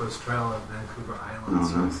West Coast Trail at Vancouver Island. Oh,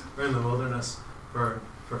 so nice. we're in the wilderness for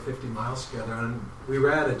 50 miles together, and we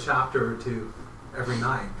read a chapter or two every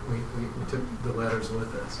night. We took the letters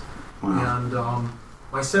with us. Wow. And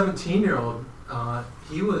my 17-year-old,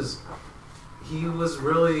 he was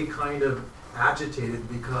really kind of agitated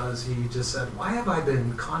because he just said, "Why have I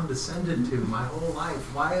been condescended to my whole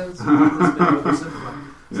life? Why has this been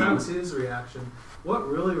oversimplified?" So that was his reaction. What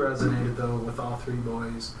really resonated, though, with all 3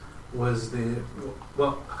 boys was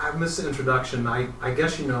I missed the introduction. I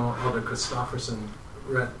guess you know Elder Christofferson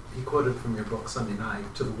he quoted from your book Sunday night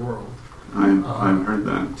to the world. I've heard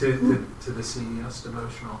that. To the CES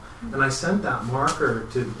devotional. And I sent that marker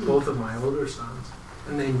to both of my older sons,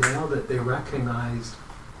 and they nailed it. They recognized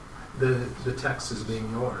the text as being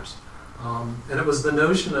yours. And it was the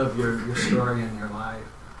notion of your story and your life,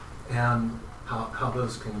 and how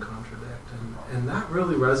those can contradict. And that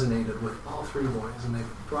really resonated with all 3 boys, and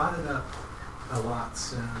they've brought it up a lot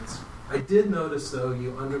since. I did notice, though,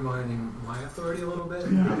 you undermining my authority a little bit,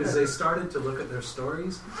 because they started to look at their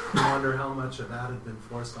stories and wonder how much of that had been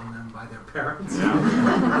forced on them by their parents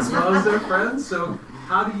as well as their friends. So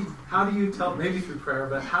how do you tell, maybe through prayer,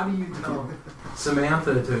 but how do you tell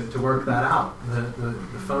Samantha to work that out,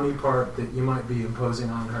 the phony part that you might be imposing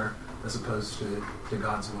on her as opposed to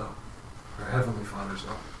God's will, or Heavenly Father's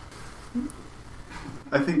will?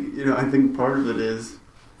 I think part of it is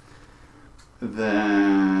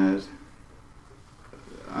that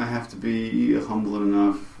I have to be humble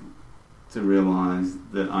enough to realize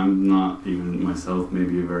that I'm not even myself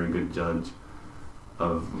maybe a very good judge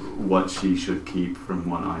of what she should keep from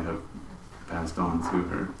what I have passed on to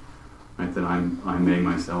her. Right? That I may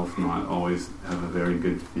myself not always have a very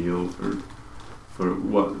good feel for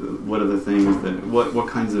what are the things that what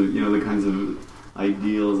kinds of the kinds of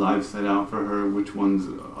ideals I've set out for her, which ones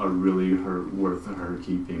are really worth her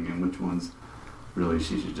keeping, and which ones really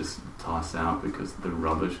she should just toss out because they're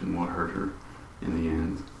rubbish and won't hurt her in the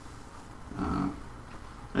end.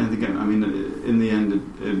 And again, I mean, in the end,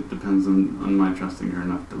 it depends on my trusting her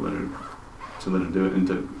enough to let her do it, and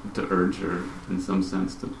to urge her in some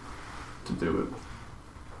sense to do it.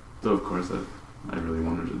 So of course, I really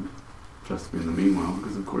want her to trust me in the meanwhile,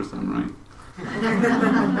 because of course I'm right.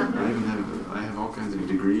 I have all kinds of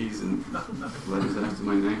degrees and letters after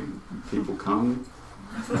my name. People come.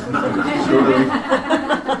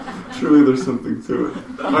 Surely there's something to it.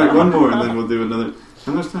 All right, one more, and then we'll do another.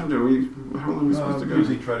 How much time do we? How long are we supposed to go?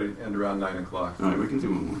 Usually try to end around 9 o'clock. All right, we can do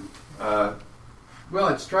one more. Well,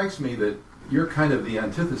 it strikes me that you're kind of the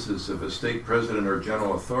antithesis of a state president or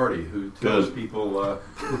general authority who tells people.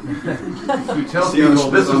 Who tells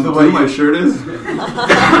people this is the way my shirt is. This is the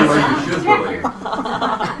way you should believe.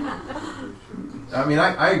 I mean,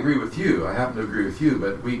 I agree with you. I happen to agree with you,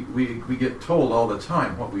 but we get told all the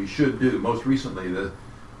time what we should do. Most recently, the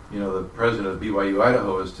president of BYU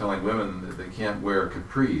Idaho is telling women that they can't wear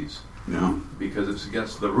capris because it's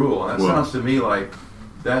against the rule. And that sounds to me like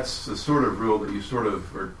that's the sort of rule that you sort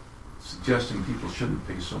of are suggesting people shouldn't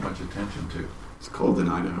pay so much attention to. It's cold in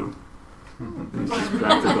Idaho. It's just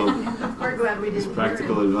practical. We're glad we It's didn't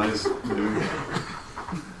practical hear it. advice.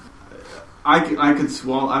 I could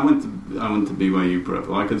swallow. I went to BYU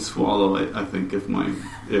Provo. I could swallow it. I think if one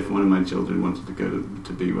of my children wanted to go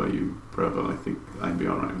to BYU Provo, I think I'd be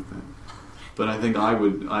all right with that. But I think I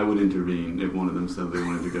would intervene if one of them said they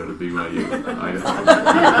wanted to go to BYU.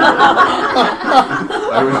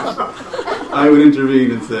 I would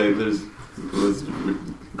intervene and say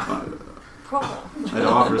I'd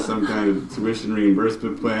offer some kind of tuition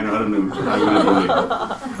reimbursement plan. I don't know.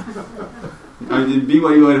 In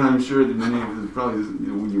BYU Idaho, I'm sure that many of you probably,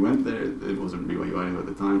 when you went there, it wasn't BYU Idaho at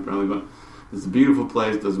the time, probably, but it's a beautiful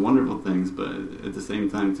place, does wonderful things. But at the same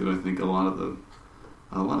time, too, I think a lot of the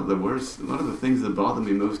things that bother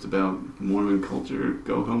me most about Mormon culture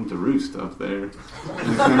go home to roost up there, in a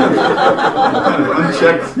kind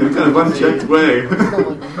of unchecked way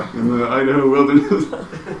in the Idaho wilderness.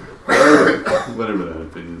 Whatever that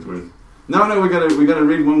opinion is worth. No, we gotta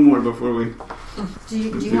read one more before we. Do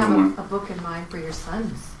you have a book in mind for your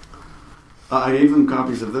sons? I gave them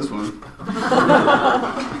copies of this one.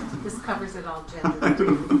 This covers it all, gender. I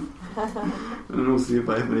don't know. See if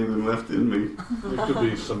I have any of them left in me. It could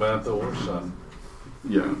be Samantha or son.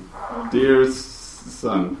 Yeah, dear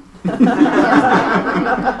son.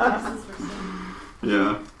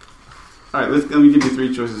 Yeah. All right. Let me give you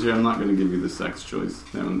three choices here. I'm not going to give you the sex choice.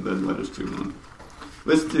 That letter's too long.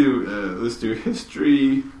 Let's do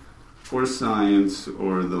history, or science,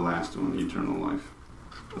 or the last one, eternal life.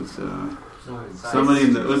 Let's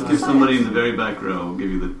give somebody in the very back row.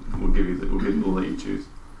 We'll let you choose.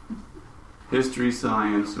 History,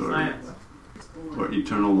 science, or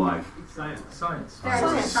eternal life. Science. Science.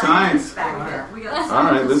 Back there. We got All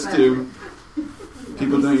right, let's science do.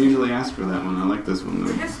 People don't usually ask for that one. I like this one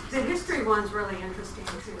though. The history one's really interesting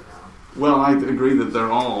too, though. Well, I agree that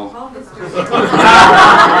they're all.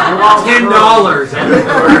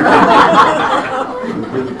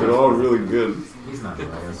 $10. They're all really good. He's not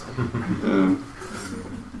biased.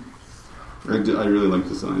 I really like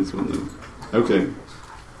the science one though. Okay.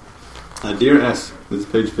 Dear S, this is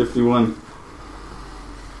page 51.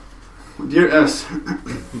 Dear S,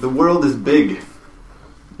 the world is big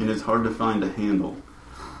and it's hard to find a handle.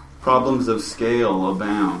 Problems of scale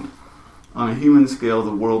abound. On a human scale,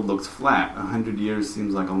 the world looks flat. 100 years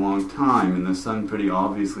seems like a long time, and the sun pretty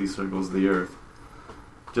obviously circles the earth.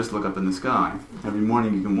 Just look up in the sky. Every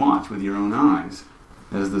morning you can watch with your own eyes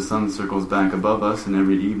as the sun circles back above us, and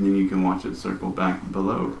every evening you can watch it circle back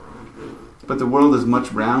below. But the world is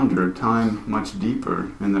much rounder, time much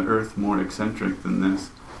deeper, and the earth more eccentric than this.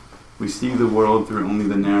 We see the world through only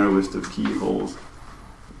the narrowest of keyholes.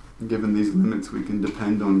 Given these limits, we can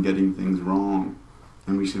depend on getting things wrong,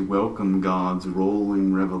 and we should welcome God's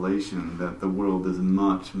rolling revelation that the world is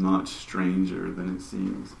much, much stranger than it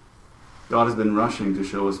seems. God has been rushing to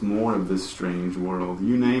show us more of this strange world.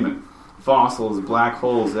 You name it. Fossils, black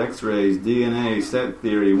holes, X-rays, DNA, set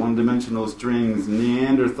theory, one-dimensional strings,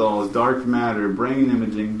 Neanderthals, dark matter, brain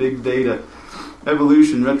imaging, big data,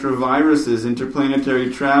 evolution, retroviruses,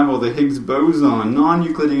 interplanetary travel, the Higgs boson,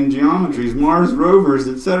 non-Euclidean geometries, Mars rovers,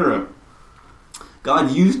 etc.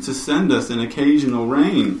 God used to send us an occasional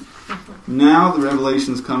rain. Now the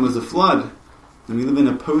revelations come as a flood, and we live in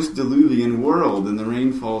a post-diluvian world, and the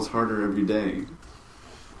rain falls harder every day.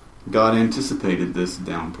 God anticipated this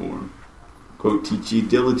downpour. Quote, teach ye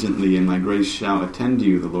diligently, and my grace shall attend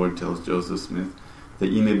you, the Lord tells Joseph Smith,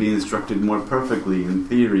 that ye may be instructed more perfectly in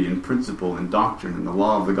theory and principle and doctrine and the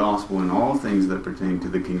law of the gospel and all things that pertain to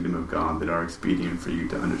the kingdom of God that are expedient for you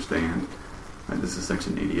to understand. This is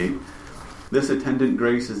section 88. This attendant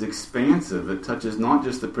grace is expansive. It touches not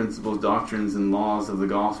just the principles, doctrines, and laws of the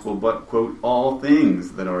gospel, but, quote, all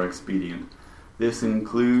things that are expedient. This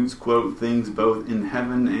includes, quote, things both in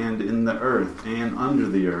heaven and in the earth and under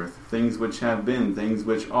the earth, things which have been, things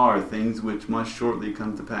which are, things which must shortly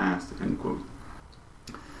come to pass, end quote.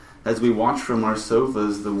 As we watch from our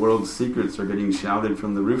sofas, the world's secrets are getting shouted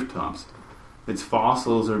from the rooftops. Its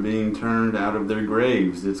fossils are being turned out of their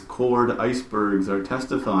graves. Its cored icebergs are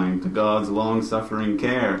testifying to God's long-suffering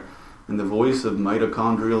care, and the voice of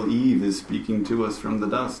mitochondrial Eve is speaking to us from the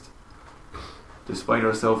dust. Despite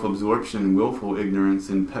our self-absorption, willful ignorance,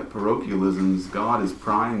 and pet parochialisms, God is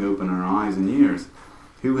prying open our eyes and ears.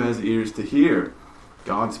 Who has ears to hear?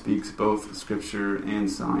 God speaks both Scripture and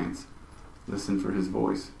science. Listen for His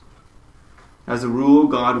voice. As a rule,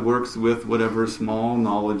 God works with whatever small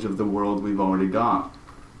knowledge of the world we've already got.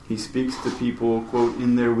 He speaks to people, quote,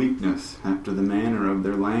 in their weakness, after the manner of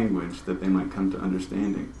their language, that they might come to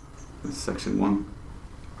understanding. That's section 1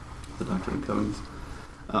 of the Doctrine and Covenants.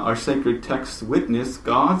 Our sacred texts witness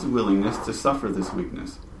God's willingness to suffer this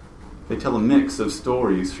weakness. They tell a mix of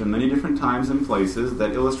stories from many different times and places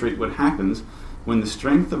that illustrate what happens when the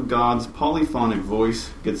strength of God's polyphonic voice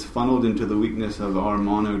gets funneled into the weakness of our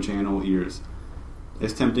mono-channel ears.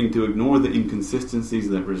 It's tempting to ignore the inconsistencies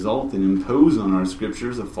that result and impose on our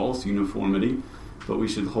scriptures a false uniformity, but we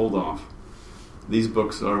should hold off. These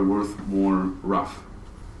books are worth more rough.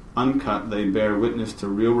 Uncut, they bear witness to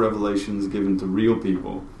real revelations given to real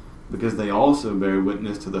people, because they also bear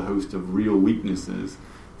witness to the host of real weaknesses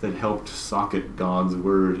that helped socket God's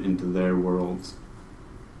word into their worlds.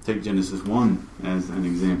 Take Genesis 1 as an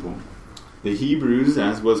example. The Hebrews,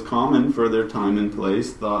 as was common for their time and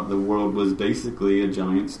place, thought the world was basically a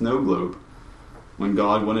giant snow globe. When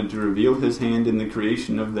God wanted to reveal his hand in the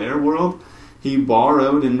creation of their world, he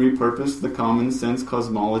borrowed and repurposed the common sense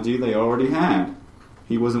cosmology they already had.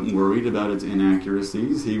 He wasn't worried about its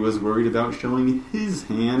inaccuracies. He was worried about showing his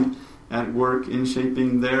hand at work in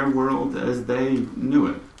shaping their world as they knew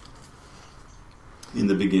it. In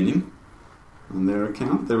the beginning, on their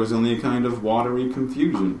account, there was only a kind of watery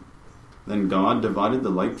confusion. Then God divided the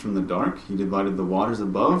light from the dark. He divided the waters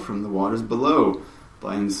above from the waters below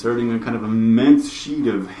by inserting a kind of immense sheet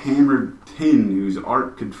of hammered tin whose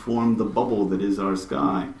arc could form the bubble that is our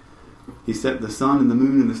sky. He set the sun and the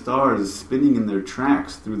moon and the stars spinning in their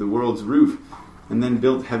tracks through the world's roof, and then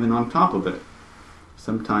built heaven on top of it.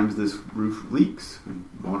 Sometimes this roof leaks, and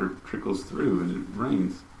water trickles through, and it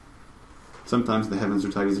rains. Sometimes the heavens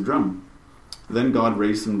are tight as a drum. Then God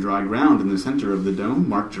raised some dry ground in the center of the dome,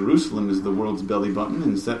 marked Jerusalem as the world's belly button,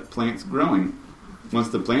 and set plants growing. Once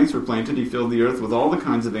the plants were planted, he filled the earth with all the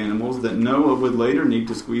kinds of animals that Noah would later need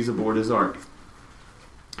to squeeze aboard his ark.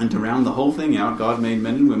 And to round the whole thing out, God made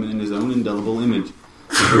men and women in his own indelible image.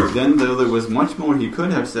 Then, though there was much more he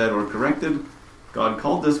could have said or corrected, God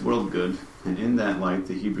called this world good, and in that light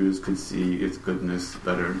the Hebrews could see its goodness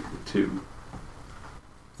better too.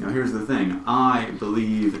 Now here's the thing. I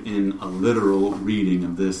believe in a literal reading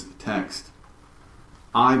of this text.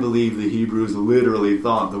 I believe the Hebrews literally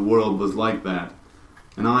thought the world was like that.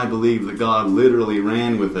 And I believe that God literally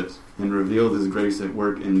ran with it and revealed his grace at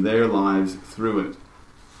work in their lives through it.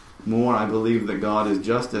 More, I believe that God is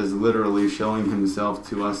just as literally showing himself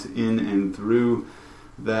to us in and through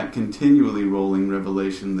that continually rolling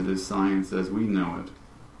revelation that is science as we know it.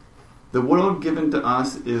 The world given to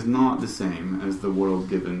us is not the same as the world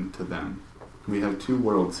given to them. We have two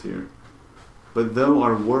worlds here. But though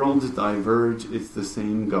our worlds diverge, it's the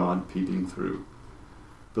same God peeping through.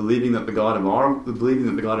 Believing that the God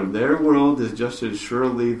of their world is just as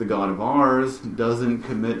surely the God of ours doesn't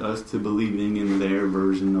commit us to believing in their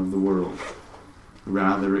version of the world.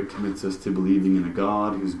 Rather, it commits us to believing in a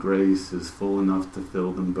God whose grace is full enough to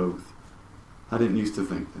fill them both. I didn't used to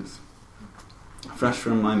think this. Fresh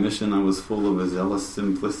from my mission, I was full of a zealous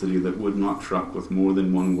simplicity that would not truck with more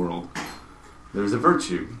than one world. There's a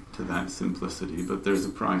virtue to that simplicity, but there's a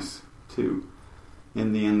price, too.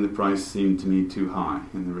 In the end, the price seemed to me too high,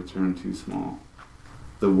 and the return too small.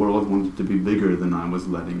 The world wanted to be bigger than I was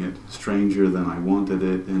letting it, stranger than I wanted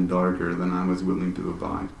it, and darker than I was willing to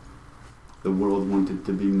abide. The world wanted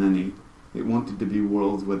to be many. It wanted to be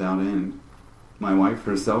worlds without end. My wife,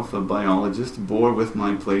 herself a biologist, bore with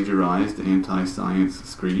my plagiarized anti-science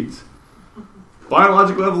screeds.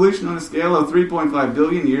 Biological evolution on a scale of 3.5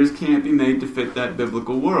 billion years can't be made to fit that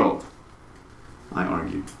biblical world, I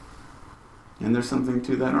argued. And there's something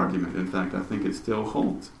to that argument. In fact, I think it still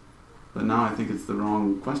holds. But now I think it's the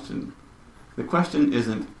wrong question. The question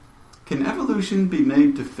isn't, can evolution be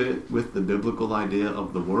made to fit with the biblical idea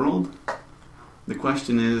of the world? The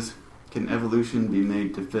question is, can evolution be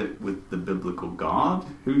made to fit with the biblical God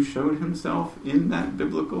who showed himself in that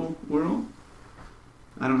biblical world?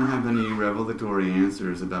 I don't have any revelatory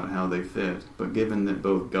answers about how they fit, but given that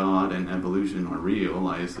both God and evolution are real,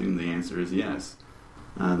 I assume the answer is yes.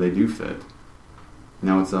 They do fit.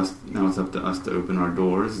 Now it's up to us to open our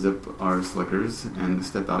doors, zip our slickers, and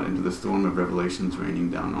step out into the storm of revelations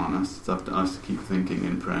raining down on us. It's up to us to keep thinking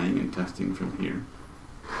and praying and testing from here.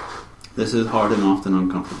 This is hard and often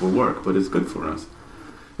uncomfortable work, but it's good for us.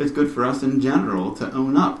 It's good for us in general to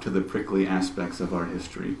own up to the prickly aspects of our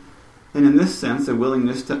history. And in this sense, a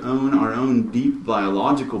willingness to own our own deep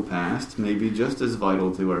biological past may be just as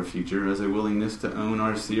vital to our future as a willingness to own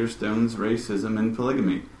our seer stones, racism, and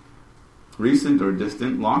polygamy. Recent or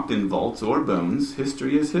distant, locked in vaults or bones,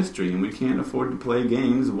 history is history, and we can't afford to play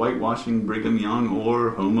games whitewashing Brigham Young or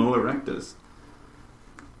Homo erectus.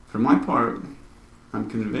 For my part, I'm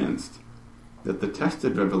convinced that the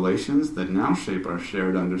tested revelations that now shape our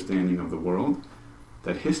shared understanding of the world,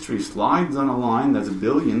 that history slides on a line that's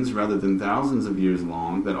billions rather than thousands of years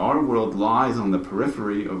long, that our world lies on the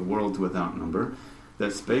periphery of worlds without number,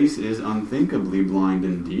 that space is unthinkably blind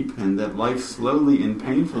and deep, and that life slowly and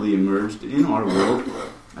painfully emerged in our world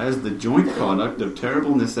as the joint product of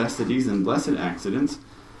terrible necessities and blessed accidents,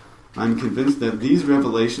 I'm convinced that these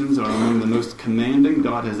revelations are among the most commanding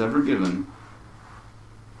God has ever given.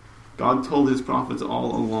 God told his prophets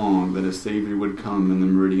all along that a Savior would come in the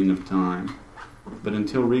meridian of time, but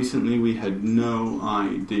until recently we had no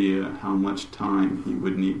idea how much time he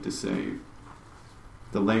would need to save.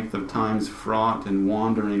 The length of time's fraught and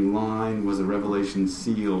wandering line was a revelation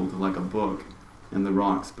sealed like a book in the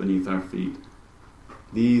rocks beneath our feet.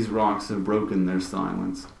 These rocks have broken their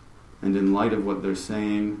silence, and in light of what they're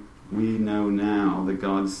saying, we know now that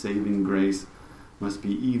God's saving grace must be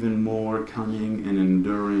even more cunning and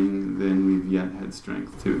enduring than we've yet had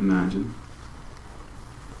strength to imagine.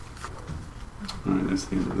 All right, that's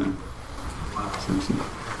the end of that section.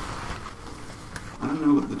 I don't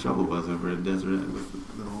know what the trouble was over at Deseret with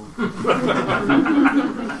the whole...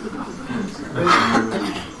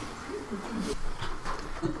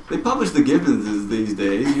 They publish the Gibbonses these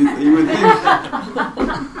days. You would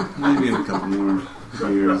think maybe in a couple more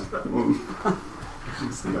years. We'll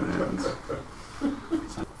see what happens.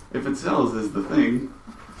 If it sells is the thing,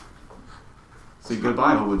 so you go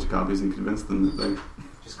buy a whole bunch of copies and convince them that they...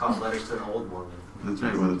 Just call it Letters to an Old Mormon. That's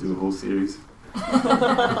right, we'll do a whole series.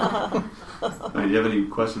 Right, do you have any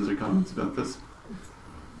questions or comments about this?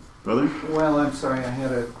 Brother? Well, I'm sorry,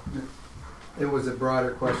 it was a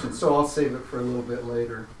broader question, so I'll save it for a little bit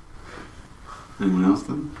later. Anyone else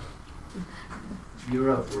then?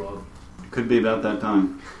 You're up, Rob. Could be about that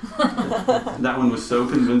time. That one was so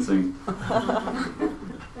convincing.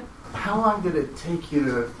 How long did it take you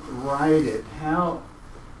to write it? How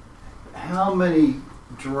many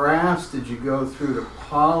drafts did you go through to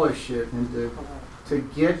polish it and to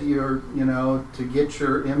get your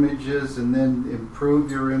images and then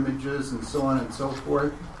improve your images and so on and so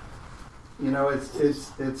forth? You know,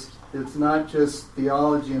 it's not just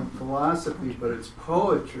theology and philosophy, but it's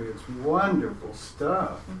poetry. It's wonderful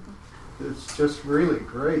stuff. It's just really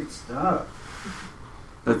great stuff.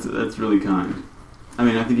 That's really kind. I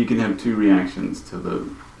mean, I think you can have two reactions to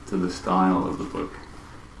the style of the book.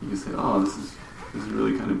 You can say, "Oh, this is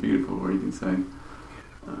really kind of beautiful," or you can say,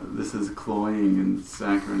 "This is cloying and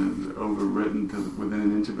saccharine and overwritten to within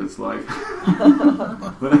an inch of its life."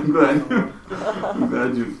 But I'm glad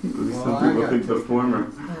you. At least some people think the former.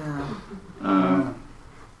 I'm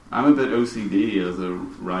a bit OCD as a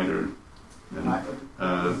writer. That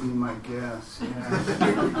would be my guess. Yeah.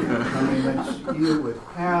 I mean,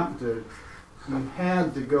 you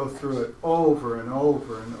had to go through it over and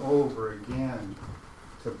over and over again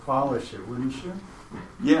to polish it, wouldn't you?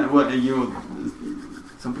 Yeah. Well,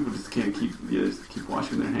 some people just can't keep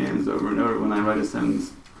washing their hands over and over. When I write a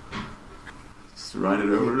sentence, just write it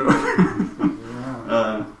over and over.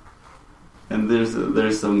 Yeah. And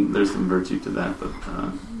there's some virtue to that, but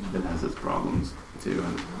it has its problems too.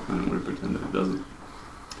 And I don't want to pretend that it doesn't.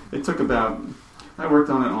 I worked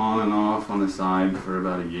on it on and off on the side for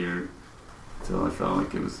about a year until I felt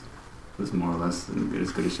like it was more or less in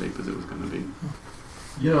as good a shape as it was going to be.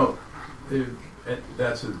 You know,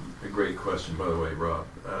 that's a great question, by the way, Rob.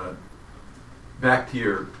 Back to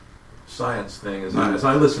your science thing, as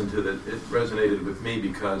I listened to it, it resonated with me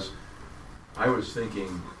because I was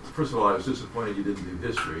thinking, first of all, I was disappointed you didn't do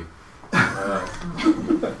history.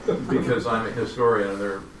 Because I'm a historian and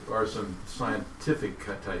there are some scientific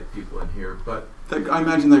type people in here, but I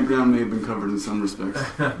imagine that ground may have been covered in some respects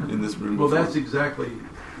in this room. Well, that's exactly,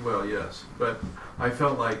 yes, but I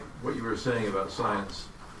felt like what you were saying about science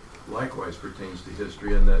likewise pertains to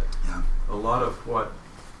history, and that a lot of what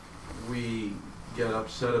we get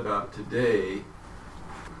upset about today,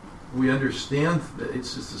 we understand that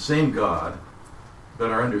it's the same God, but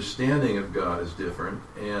our understanding of God is different,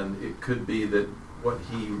 and it could be that what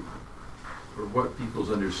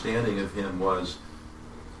people's understanding of him was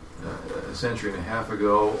a century and a half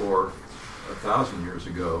ago or 1,000 years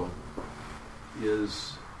ago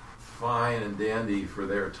is fine and dandy for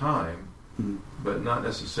their time, but not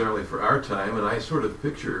necessarily for our time. And I sort of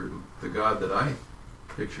picture the God that I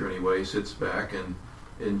picture anyway sits back and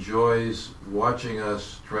enjoys watching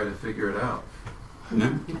us try to figure it out.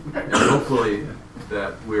 And hopefully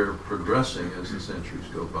that we're progressing as the centuries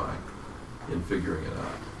go by in figuring it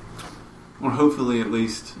out. Or hopefully at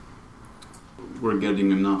least we're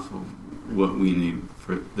getting enough of what we need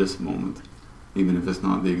for this moment, even if it's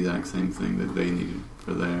not the exact same thing that they needed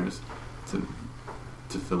for theirs, to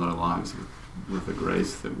fill our lives with the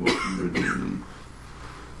grace that will redeem them.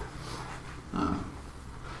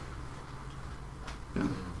 Yeah.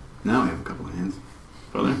 Now we have a couple of hands.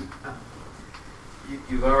 Brother?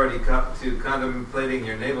 You you've already got to contemplating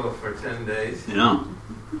your navel for 10 days. Yeah.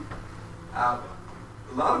 A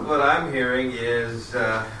lot of what I'm hearing is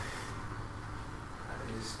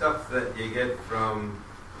stuff that you get from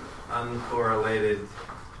uncorrelated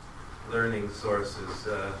learning sources.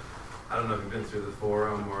 I don't know if you've been through the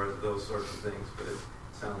forum or those sorts of things, but it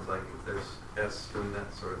sounds like there's S and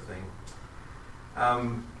that sort of thing.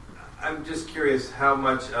 I'm just curious how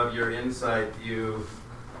much of your insight you,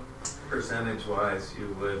 percentage-wise,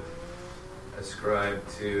 you would ascribe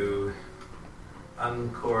to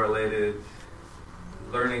uncorrelated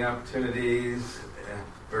learning opportunities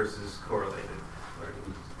versus correlated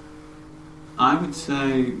learning. I would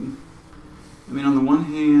say, on the one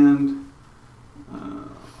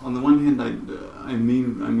hand, I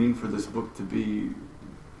mean for this book to be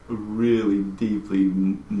a really deeply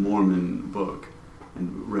Mormon book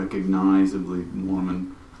and recognizably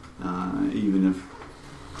Mormon, even if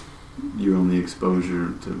your only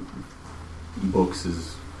exposure to books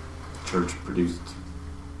is church-produced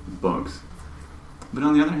books. But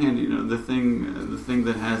on the other hand, the thing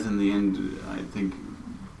that has in the end, I think,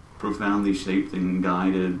 profoundly shaped and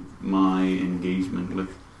guided my engagement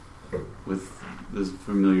with this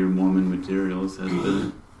familiar Mormon materials has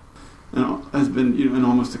been in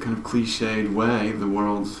almost a kind of cliched way, the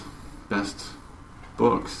world's best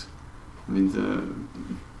books.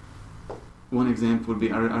 One example would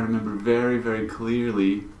be I remember very, very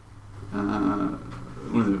clearly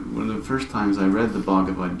one of the first times I read the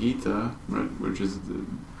Bhagavad Gita, which is the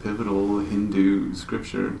pivotal Hindu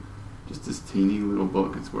scripture. Just this teeny little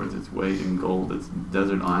book. It's worth its weight in gold. It's a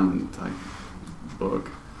desert island type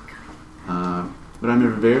book. But I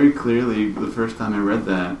remember very clearly the first time I read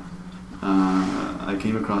that, I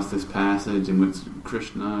came across this passage in which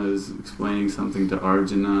Krishna is explaining something to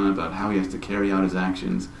Arjuna about how he has to carry out his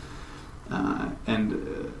actions.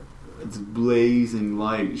 And it's blazing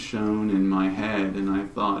light shone in my head, and I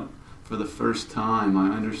thought, for the first time, I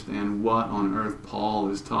understand what on earth Paul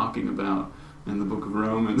is talking about in the book of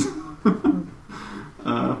Romans.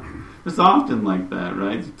 It's often like that,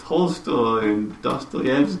 right? Tolstoy and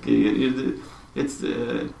Dostoevsky. It's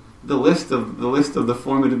the list of the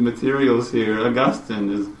formative materials here. Augustine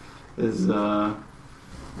is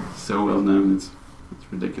so well known. It's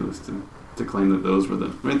ridiculous to claim that those were the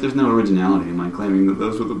right. There's no originality in my claiming that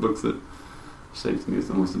those were the books that shaped me. It's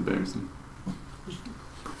almost embarrassing.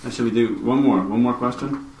 Should we do one more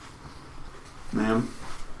question, ma'am?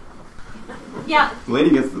 Yeah. Lady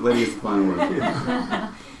gets the final word.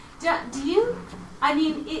 Do you?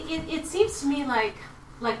 It seems to me like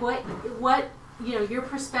what your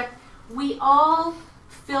perspective. We all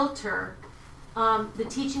filter the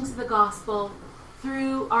teachings of the gospel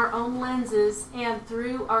through our own lenses and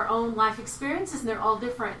through our own life experiences, and they're all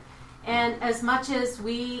different. And as much as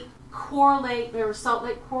we correlate, or Salt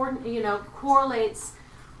Lake correlates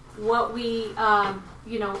what we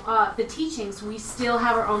the teachings, we still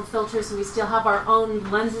have our own filters and we still have our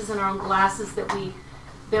own lenses and our own glasses that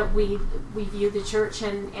we view the church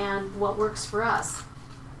and what works for us.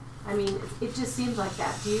 It just seems like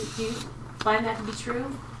that. Do you find that to be true?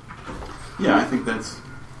 Yeah, I think that's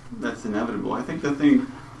inevitable. I think the thing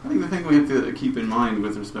we have to keep in mind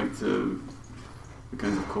with respect to the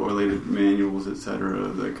kinds of correlated manuals, etc.,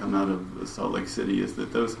 that come out of Salt Lake City is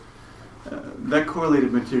that that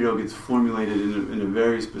correlated material gets formulated in a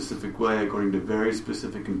very specific way according to very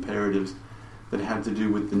specific imperatives that have to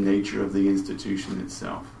do with the nature of the institution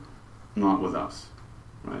itself, not with us,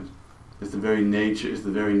 right? It's the very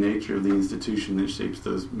nature of the institution that shapes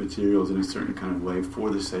those materials in a certain kind of way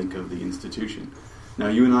for the sake of the institution. Now,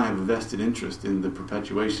 you and I have a vested interest in the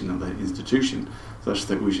perpetuation of that institution, such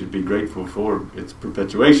that we should be grateful for its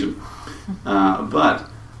perpetuation. But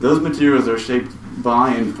those materials are shaped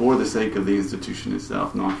by and for the sake of the institution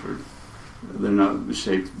itself, they're not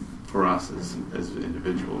shaped for us as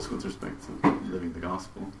individuals with respect to living the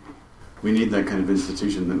gospel. We need that kind of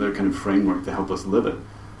institution, that kind of framework to help us live it.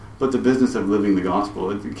 But the business of living the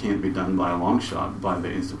gospel, it can't be done by a long shot by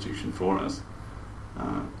the institution for us.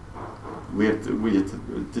 We have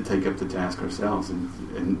to take up the task ourselves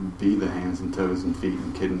and be the hands and toes and feet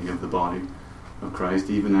and kidney of the body of Christ,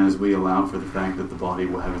 even as we allow for the fact that the body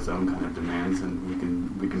will have its own kind of demands, and we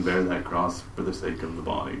can bear that cross for the sake of the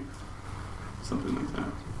body, something like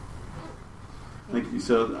that.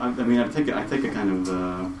 I take a kind of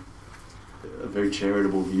a very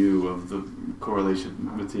charitable view of the correlation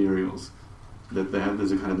materials, that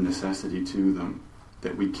there's a kind of necessity to them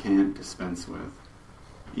that we can't dispense with,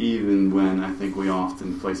 even when I think we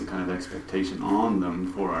often place a kind of expectation on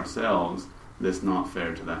them for ourselves that's not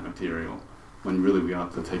fair to that material, when really we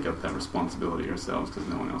ought to take up that responsibility ourselves because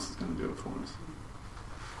no one else is going to do it for us.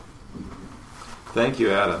 Thank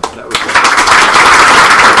you, Adam. That was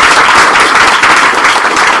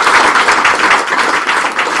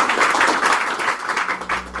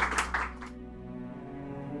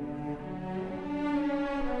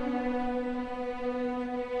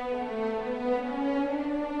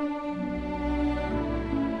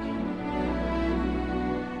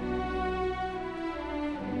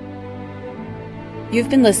You've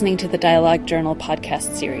been listening to the Dialogue Journal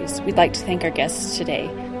podcast series. We'd like to thank our guests today.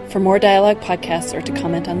 For more Dialogue podcasts or to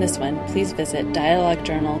comment on this one, please visit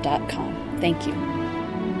dialoguejournal.com. Thank you.